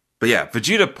creature. But yeah,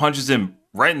 Vegeta punches him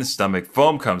right in the stomach.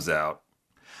 Foam comes out.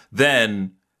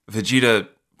 Then Vegeta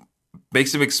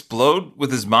makes him explode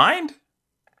with his mind?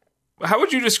 How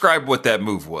would you describe what that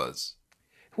move was?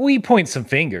 We point some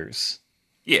fingers.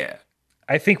 Yeah.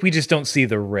 I think we just don't see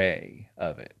the ray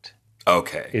of it.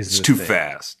 Okay. Is it's the too thing.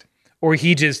 fast. Or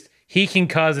he can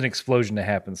cause an explosion to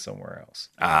happen somewhere else.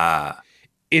 Ah,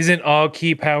 Isn't all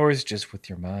key powers just with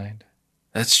your mind?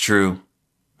 that's true.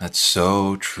 That's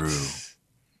so true.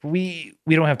 We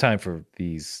don't have time for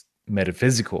these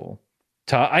metaphysical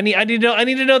talk. I need to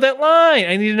know that line.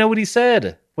 I need to know what he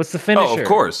said. What's the finisher? Oh, of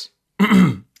course.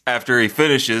 After he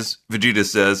finishes, Vegeta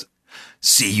says,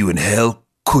 "See you in hell,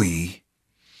 Kui."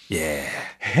 Yeah.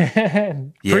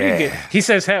 Pretty good. He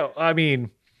says how. I mean,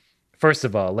 first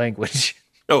of all, language.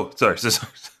 Oh, sorry.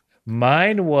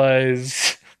 Mine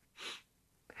was,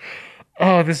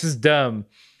 oh, this is dumb.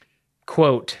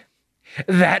 Quote,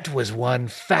 "That was one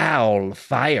foul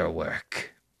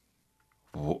firework."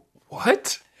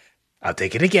 What? I'll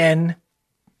take it again.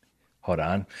 Hold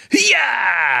on.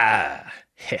 Yeah.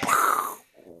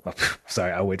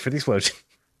 Sorry, I'll wait for the explosion.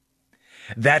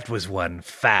 "That was one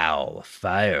foul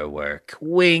firework."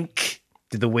 Wink.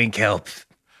 Did the wink help?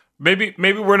 Maybe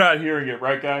we're not hearing it,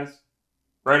 right, guys?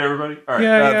 Right, everybody? All right.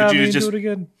 Yeah, Vegeta, do it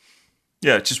again.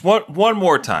 yeah, just one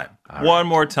more time. One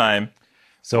more time.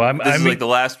 So This is like the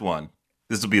last one.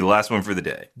 This will be the last one for the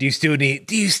day. Do you still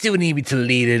need me to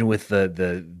lead in with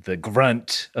the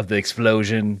grunt of the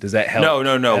explosion? Does that help?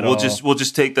 No. at We'll all?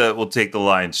 just take the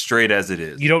line straight as it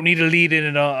is. You don't need to lead in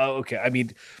and all. Oh, okay. I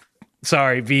mean,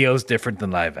 sorry, VO's different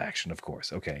than live action, of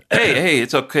course. Okay. Hey,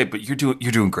 it's okay, but you're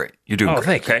doing great. You're doing great.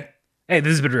 Thank you. Okay. Hey,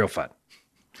 this has been real fun.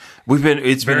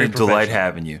 It's Very been a delight professional.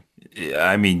 having you.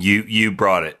 I mean, you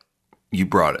brought it. You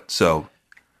brought it. So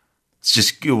it's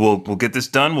just we'll get this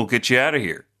done. We'll get you out of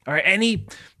here. All right.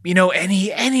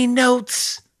 Any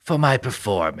notes for my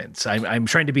performance? I'm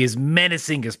trying to be as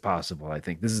menacing as possible. I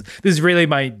think this is really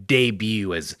my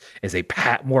debut as a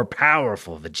more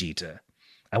powerful Vegeta.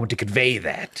 I want to convey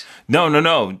that.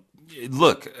 No.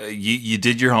 Look, you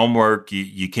did your homework.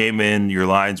 You came in. Your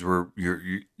lines were you're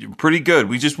pretty good.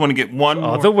 We just want to get one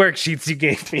All more. the worksheets you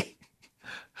gave me.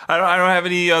 I don't have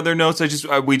any other notes. We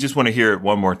just want to hear it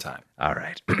one more time. All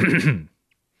right.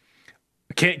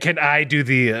 Can I do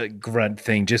the grunt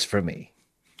thing just for me?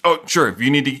 Oh, sure. If you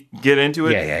need to get into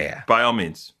it, Yeah. by all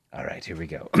means. All right, here we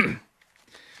go.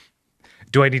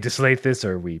 Do I need to slate this,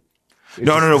 or are we? is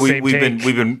No. this the same We've take?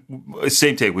 been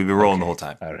same take. We've been rolling the whole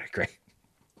time. All right, great.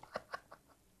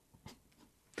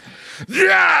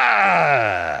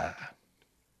 Yeah!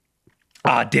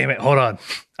 Ah, damn it! Hold on.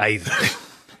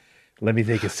 Let me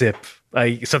take a sip.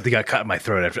 Something got caught in my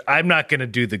throat. After I'm not gonna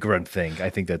do the grunt thing. I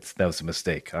think that was a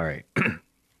mistake. All right.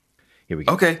 Here we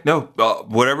go. Okay. No.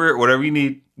 Whatever you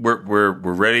need. We're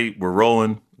ready. We're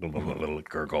rolling. Little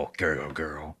gurgle.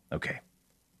 Okay.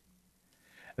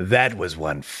 That was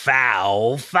one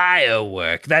foul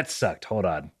firework. That sucked. Hold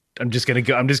on. I'm just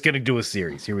gonna do a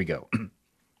series. Here we go.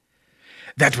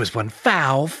 That was one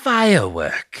foul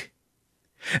firework.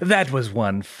 That was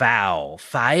one foul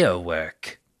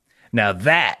firework. Now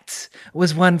that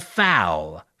was one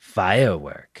foul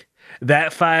firework.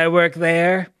 That firework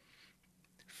there,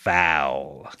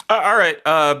 foul. All right.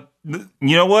 You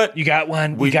know what? You got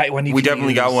one. You got one. We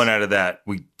definitely got one out of that.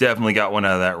 We definitely got one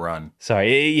out of that run.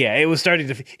 Sorry. Yeah, it was starting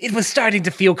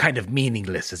to feel kind of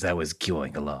meaningless as I was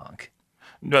going along.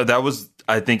 No, that was.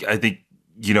 I think.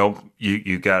 You know,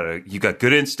 you got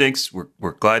good instincts.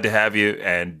 We're glad to have you,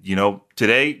 and you know,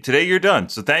 today you're done.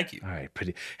 So thank you. All right,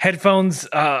 pretty headphones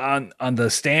on the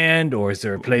stand, or is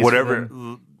there a place? Whatever, for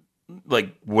them?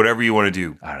 like whatever you want to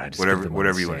do. All right, just whatever put them on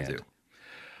whatever the you want to stand. do.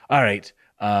 All right,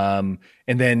 and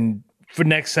then for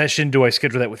next session, do I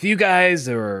schedule that with you guys,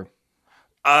 or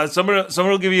Someone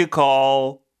will give you a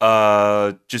call.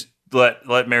 Just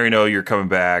let Mary know you're coming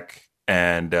back,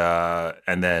 and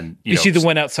then you is know, she the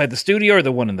one outside the studio or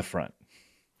the one in the front?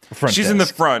 Front She's in the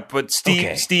desk? front, but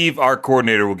Okay. Steve, our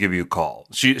coordinator, will give you a call.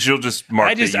 She'll just mark.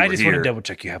 I just that you want were to here. double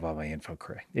check you have all my info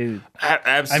correct.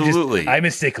 Absolutely. I'm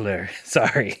a stickler.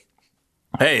 Sorry.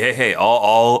 Hey,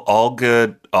 all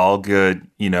good, all good.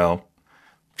 You know,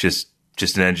 just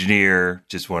an engineer.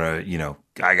 Just want to, you know,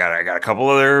 I got a couple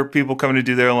other people coming to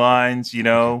do their lines. You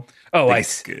know. Oh, I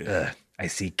Think, see. I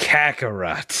see.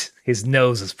 Kakarot. His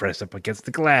nose is pressed up against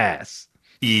the glass.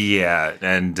 Yeah,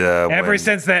 and Ever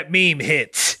since that meme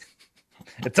hit,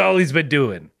 that's all he's been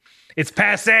doing. It's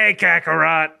passe,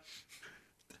 Kakarot.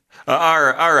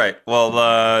 All right. Well,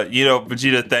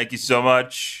 Vegeta, thank you so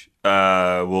much.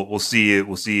 We'll see you.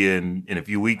 We'll see you in a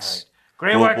few weeks.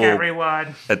 Great work,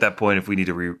 everyone. At that point, if we need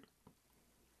to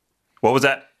what was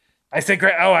that? I said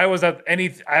great. Oh, I was out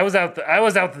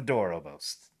the door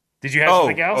almost. Did you have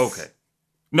something else? Okay.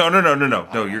 No.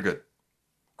 No, you're good.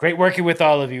 Great working with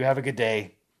all of you. Have a good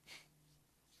day.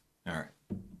 All right.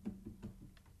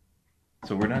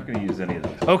 So we're not going to use any of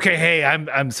those. Okay. Hey,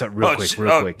 I'm sorry. Real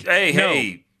quick.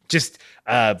 Hey. Just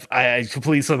I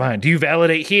completely slipped behind. Do you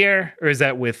validate here, or is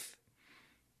that with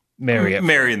Mary?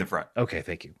 Mary in the front. Okay.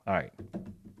 Thank you. All right.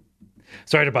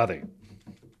 Sorry to bother you.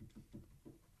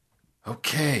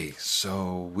 Okay,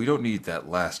 so we don't need that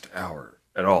last hour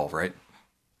at all, right?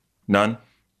 None?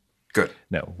 Good.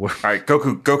 No. All right,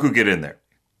 Goku, get in there.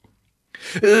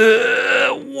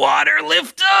 Water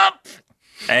lift up.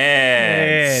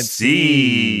 And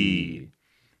see.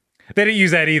 They didn't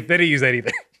use that either.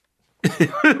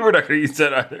 We're not going to use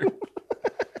that either.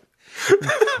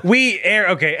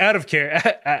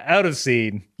 Out of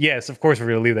scene. Yes, of course we're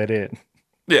going to leave that in.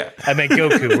 Yeah. I meant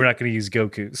Goku. We're not going to use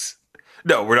Goku's.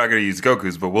 No, we're not going to use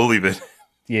Goku's, but we'll leave it.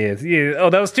 Yeah.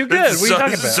 Oh, that was too good. What are you talking about?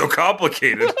 This is so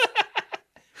complicated.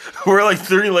 We're like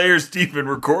 3 layers deep in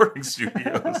recording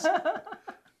studios.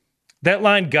 That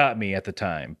line got me at the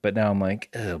time, but now I'm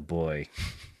like, oh boy,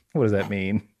 what does that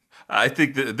mean? I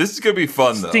think that this is going to be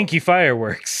fun, though. Stinky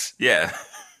fireworks. Yeah.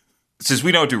 Since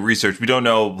we don't do research, we don't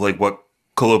know like what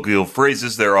colloquial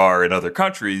phrases there are in other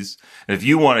countries. And if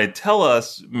you want to tell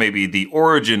us maybe the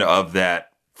origin of that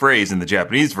phrase in the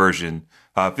Japanese version,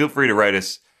 feel free to write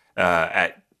us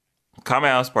at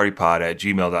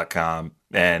commahousepartypod@gmail.com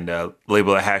and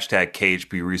label it hashtag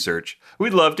KHP Research.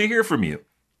 We'd love to hear from you.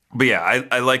 But yeah,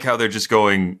 I like how they're just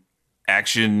going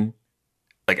action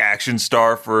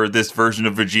star for this version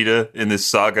of Vegeta in this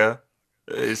saga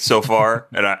so far.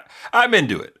 And I'm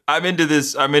into it. I'm into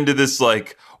this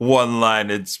like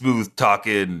one-lined, smooth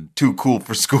talking, too cool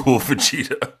for school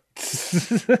Vegeta.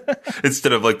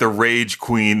 Instead of like the rage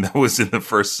queen that was in the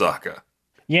first saga.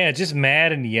 Yeah, just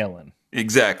mad and yelling.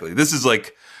 Exactly. This is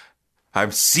like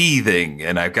I'm seething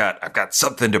and I've got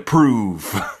something to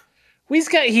prove. He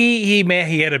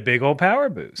had a big old power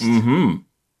boost. Mm-hmm.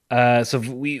 So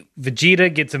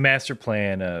Vegeta gets a master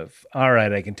plan of, all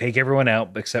right, I can take everyone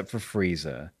out except for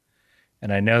Frieza,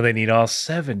 and I know they need all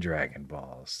 7 Dragon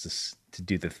Balls to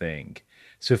do the thing.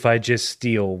 So if I just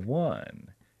steal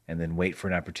one and then wait for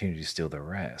an opportunity to steal the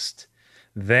rest,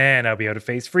 then I'll be able to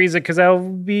face Frieza because I'll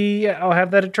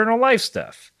have that eternal life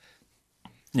stuff.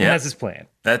 Yeah, and that's his plan.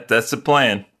 That's the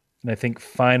plan. And I think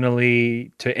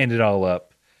finally, to end it all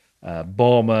up,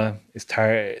 Bulma is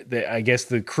tired. I guess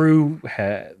the crew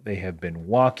they have been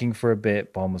walking for a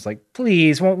bit. Bulma's like,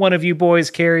 "Please, won't one of you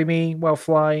boys carry me while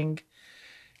flying?"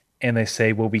 And they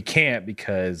say, "Well, we can't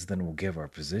because then we'll give our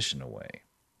position away."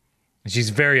 And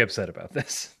she's very upset about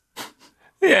this.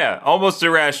 Yeah, almost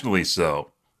irrationally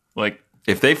so. Like,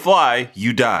 if they fly,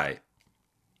 you die.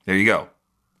 There you go.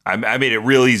 I made it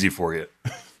real easy for you.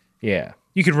 Yeah.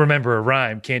 You can remember a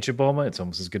rhyme, can't you, Bulma? It's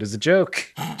almost as good as a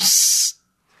joke.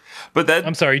 But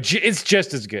I'm sorry, it's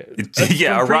just as good.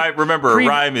 A rhyme. Remember, a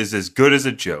rhyme is as good as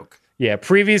a joke. Yeah,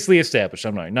 previously established.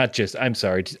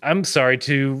 I'm sorry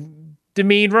to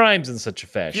demean rhymes in such a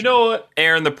fashion. You know what,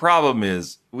 Aaron? The problem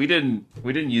is we didn't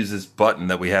use this button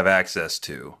that we have access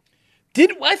to.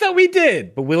 I thought we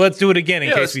did, but let's do it again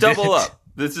in case we did. Double up.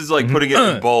 This is like putting it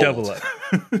in bold. Double up.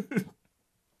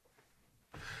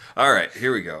 All right,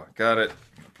 here we go. Got it.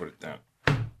 Put it down.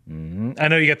 Mm-hmm. I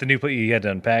know you got the new plate. You had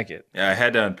to unpack it. Yeah, I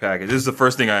had to unpack it. This is the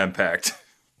first thing I unpacked.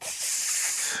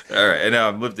 All right, and now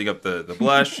I'm lifting up the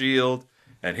blast shield,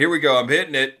 and here we go. I'm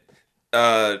hitting it.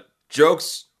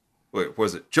 Jokes. Wait,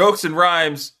 was it? Jokes and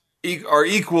rhymes are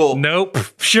equal. Nope,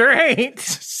 sure ain't.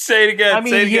 Say it again.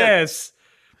 Say it again. Yes.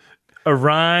 A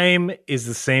rhyme is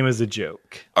the same as a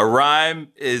joke. A rhyme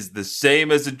is the same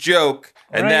as a joke,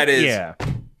 and that is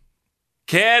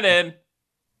Cannon.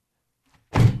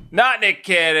 Not Nick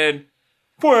Cannon.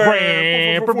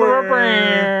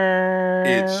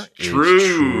 It's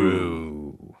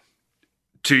true.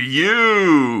 To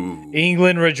you.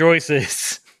 England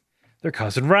rejoices. They're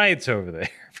causing riots over there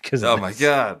because of my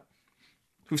God.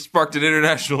 Who sparked an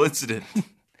international incident?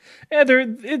 Yeah,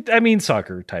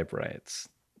 soccer type riots.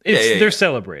 They're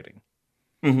celebrating.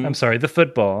 Mm-hmm. I'm sorry, the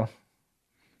football.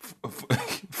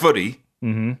 Footy.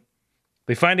 Mm-hmm.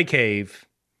 They find a cave,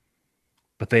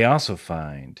 but they also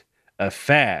find a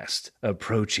fast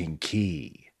approaching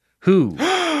key. Who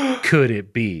could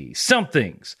it be?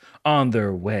 Something's on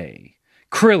their way.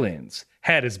 Krillin's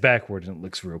hat is backward and it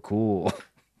looks real cool.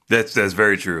 That's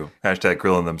very true. Hashtag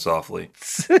grilling them softly.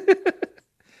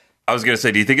 I was going to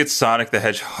say, do you think it's Sonic the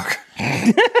Hedgehog?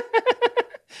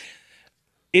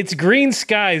 It's Green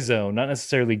Sky Zone, not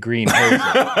necessarily Green Hill Zone.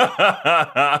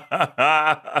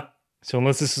 So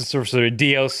unless this is sort of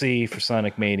DLC for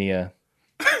Sonic Mania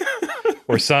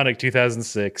or Sonic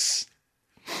 2006,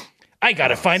 I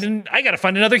gotta find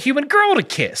another human girl to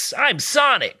kiss. I'm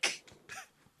Sonic.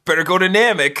 Better go to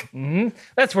Namek.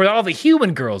 That's where all the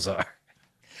human girls are.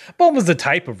 Bulma's a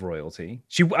type of royalty.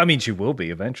 She will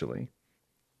be eventually.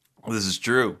 This is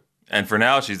true. And for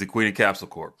now, she's the queen of Capsule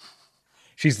Corp.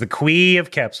 She's the queen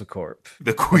of Capsule Corp.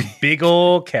 The queen. Big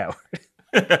old coward.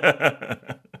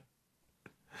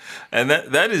 And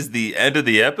that is the end of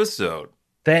the episode.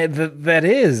 That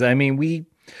is. I mean,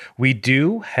 we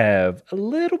do have a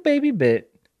little baby bit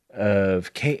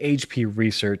of KHP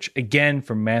research, again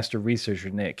from Master Researcher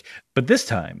Nick. But this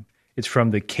time, it's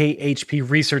from the KHP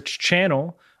Research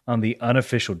channel on the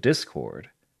unofficial Discord.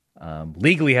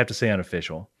 Legally have to say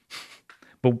unofficial.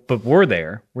 But we're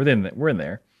there. We're in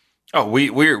there. Oh,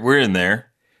 we're in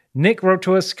there. Nick wrote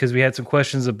to us because we had some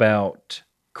questions about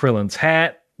Krillin's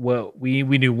hat. Well, we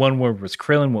knew one word was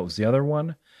Krillin. What was the other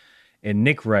one? And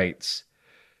Nick writes,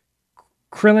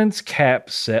 Krillin's cap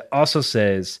also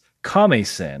says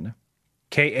Kame-sen,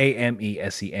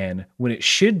 Kamesen, when it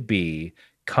should be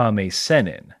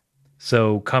Kame-senin.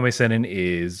 So Kame-senin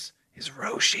is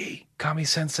Roshi,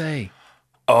 Kami-sensei.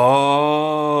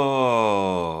 Oh.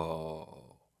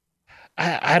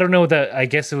 I don't know that. I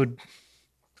guess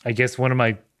one of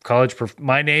my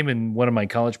my name and one of my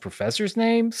college professors'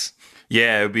 names.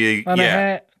 Yeah, it would be on a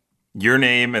hat. Your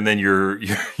name and then your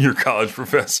college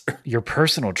professor. Your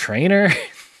personal trainer.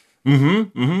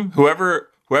 Whoever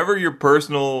your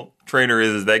personal trainer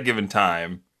is at that given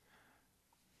time.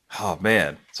 Oh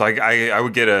man! So I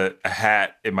would get a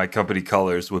hat in my company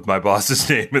colors with my boss's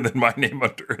name and then my name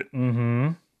under it.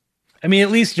 I mean,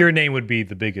 at least your name would be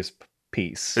the biggest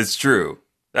piece. It's true.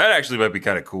 That actually might be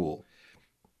kind of cool.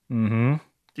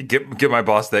 Get my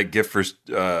boss that gift for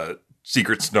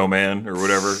Secret Snowman or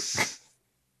whatever.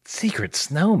 Secret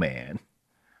Snowman?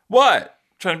 What? I'm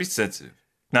trying to be sensitive.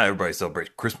 Not everybody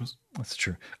celebrates Christmas. That's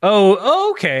true.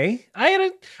 Oh, okay.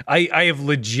 I have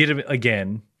legitimate,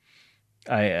 again,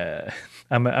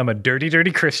 I'm a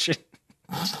dirty Christian.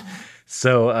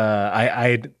 So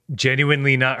I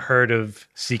genuinely not heard of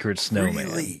Secret Snowman.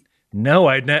 Really? No,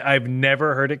 I've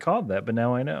never heard it called that, but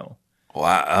now I know.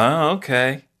 Wow. Oh,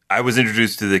 okay. I was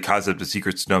introduced to the concept of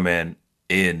Secret Snowman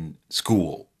in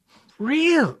school.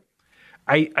 Real?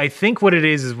 I think what it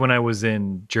is when I was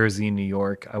in Jersey and New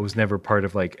York, I was never part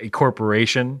of like a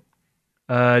corporation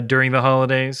during the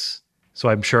holidays. So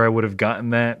I'm sure I would have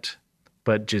gotten that.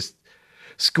 But just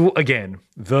school, again,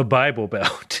 the Bible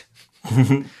Belt.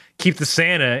 Keep the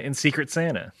Santa in Secret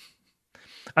Santa.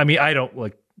 I mean,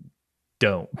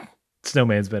 don't.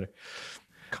 Snowman's better.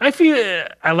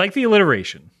 I like the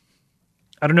alliteration.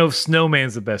 I don't know if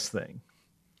Snowman's the best thing.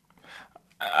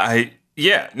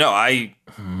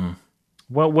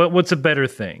 What's a better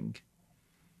thing?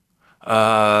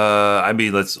 I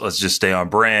mean, let's just stay on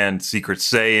brand. Secret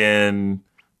Saiyan.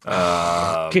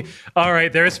 Okay. All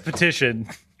right, there's a petition.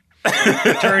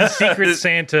 Turn Secret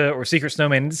Santa or Secret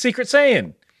Snowman into Secret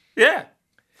Saiyan. Yeah.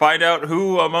 Find out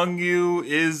who among you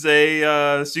is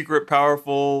a secret,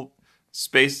 powerful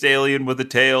space alien with a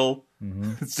tail.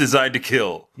 It's designed to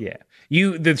kill. Yeah.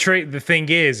 The thing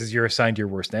is you're assigned your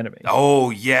worst enemy. Oh,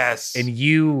 yes. And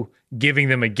you giving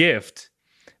them a gift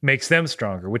makes them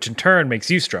stronger, which in turn makes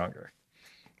you stronger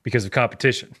because of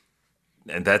competition.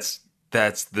 And that's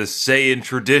the Saiyan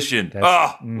tradition.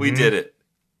 We did it.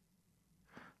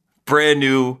 Brand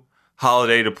new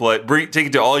holiday to play. Take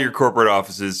it to all your corporate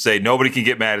offices. Say nobody can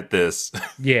get mad at this.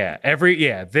 Yeah.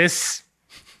 This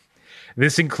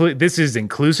is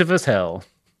inclusive as hell.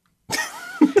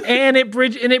 and it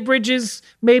bridges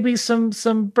maybe some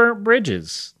burnt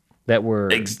bridges that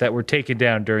were taken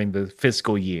down during the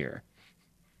fiscal year.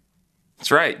 That's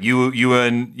right. You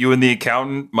and the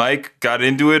accountant Mike got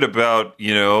into it about,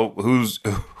 who's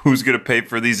going to pay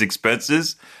for these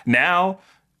expenses. Now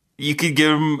you could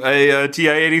give him a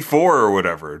TI-84 or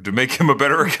whatever to make him a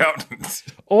better accountant.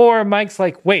 Or Mike's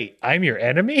like, "Wait, I'm your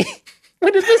enemy?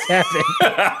 When did this happen?"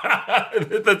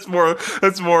 That's more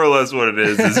or less what it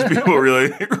is. Is people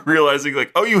really realizing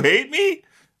like, "Oh, you hate me?"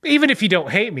 Even if you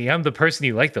don't hate me, I'm the person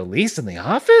you like the least in the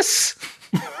office.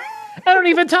 I don't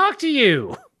even talk to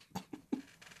you.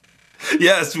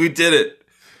 Yes, we did it.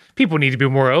 People need to be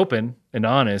more open and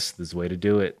honest. This is the way to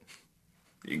do it.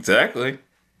 Exactly.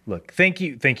 Look, thank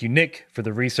you, Nick, for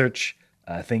the research.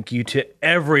 Thank you to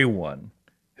everyone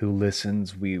who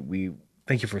listens. We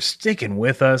Thank you for sticking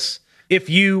with us. If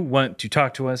you want to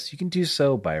talk to us, you can do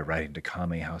so by writing to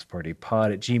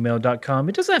kamehousepartypod@gmail.com.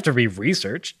 It doesn't have to be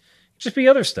research. It just be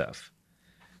other stuff.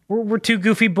 We're two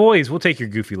goofy boys. We'll take your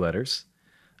goofy letters,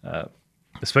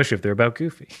 especially if they're about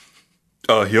Goofy.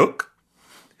 Yuck.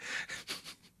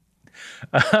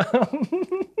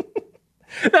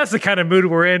 That's the kind of mood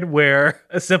we're in where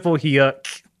a simple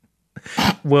yuck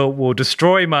will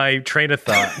destroy my train of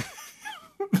thought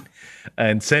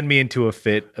and send me into a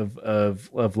fit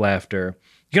of laughter.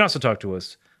 You can also talk to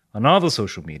us on all the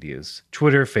social medias,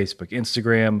 Twitter, Facebook,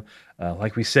 Instagram.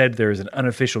 Like we said, there is an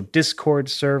unofficial Discord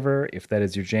server, if that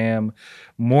is your jam.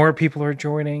 More people are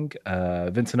joining.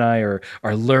 Vince and I are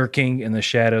lurking in the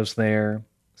shadows there.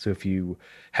 So if you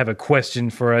have a question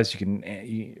for us, you can,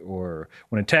 or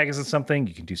want to tag us in something,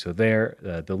 you can do so there.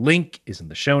 The link is in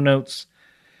the show notes.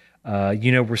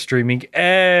 We're streaming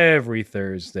every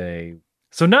Thursday.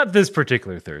 So not this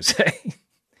particular Thursday,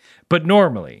 but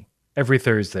normally every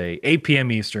Thursday, 8 p.m.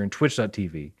 Eastern,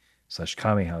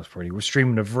 twitch.tv/KameHouseParty. We're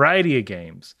streaming a variety of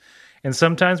games. And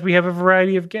sometimes we have a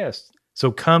variety of guests.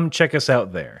 So come check us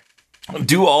out there.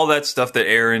 Do all that stuff that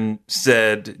Aaron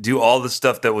said. Do all the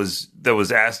stuff that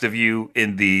was asked of you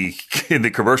in the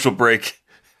commercial break.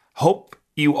 Hope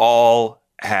you all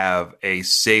have a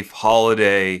safe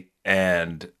holiday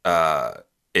and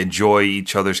enjoy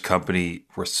each other's company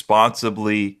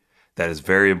responsibly. That is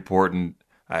very important.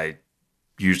 I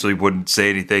usually wouldn't say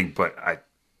anything, but I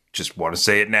just want to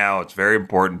say it now. It's very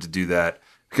important to do that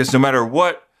because no matter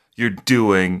what you're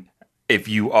doing, if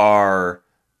you are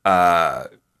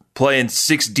playing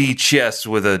 6D chess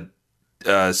with a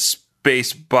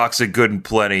space box of good and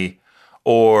plenty,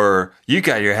 or you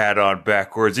got your hat on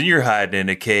backwards and you're hiding in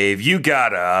a cave, you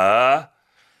gotta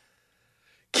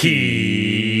keep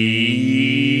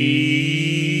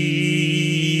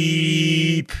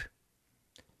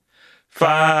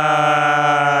fighting.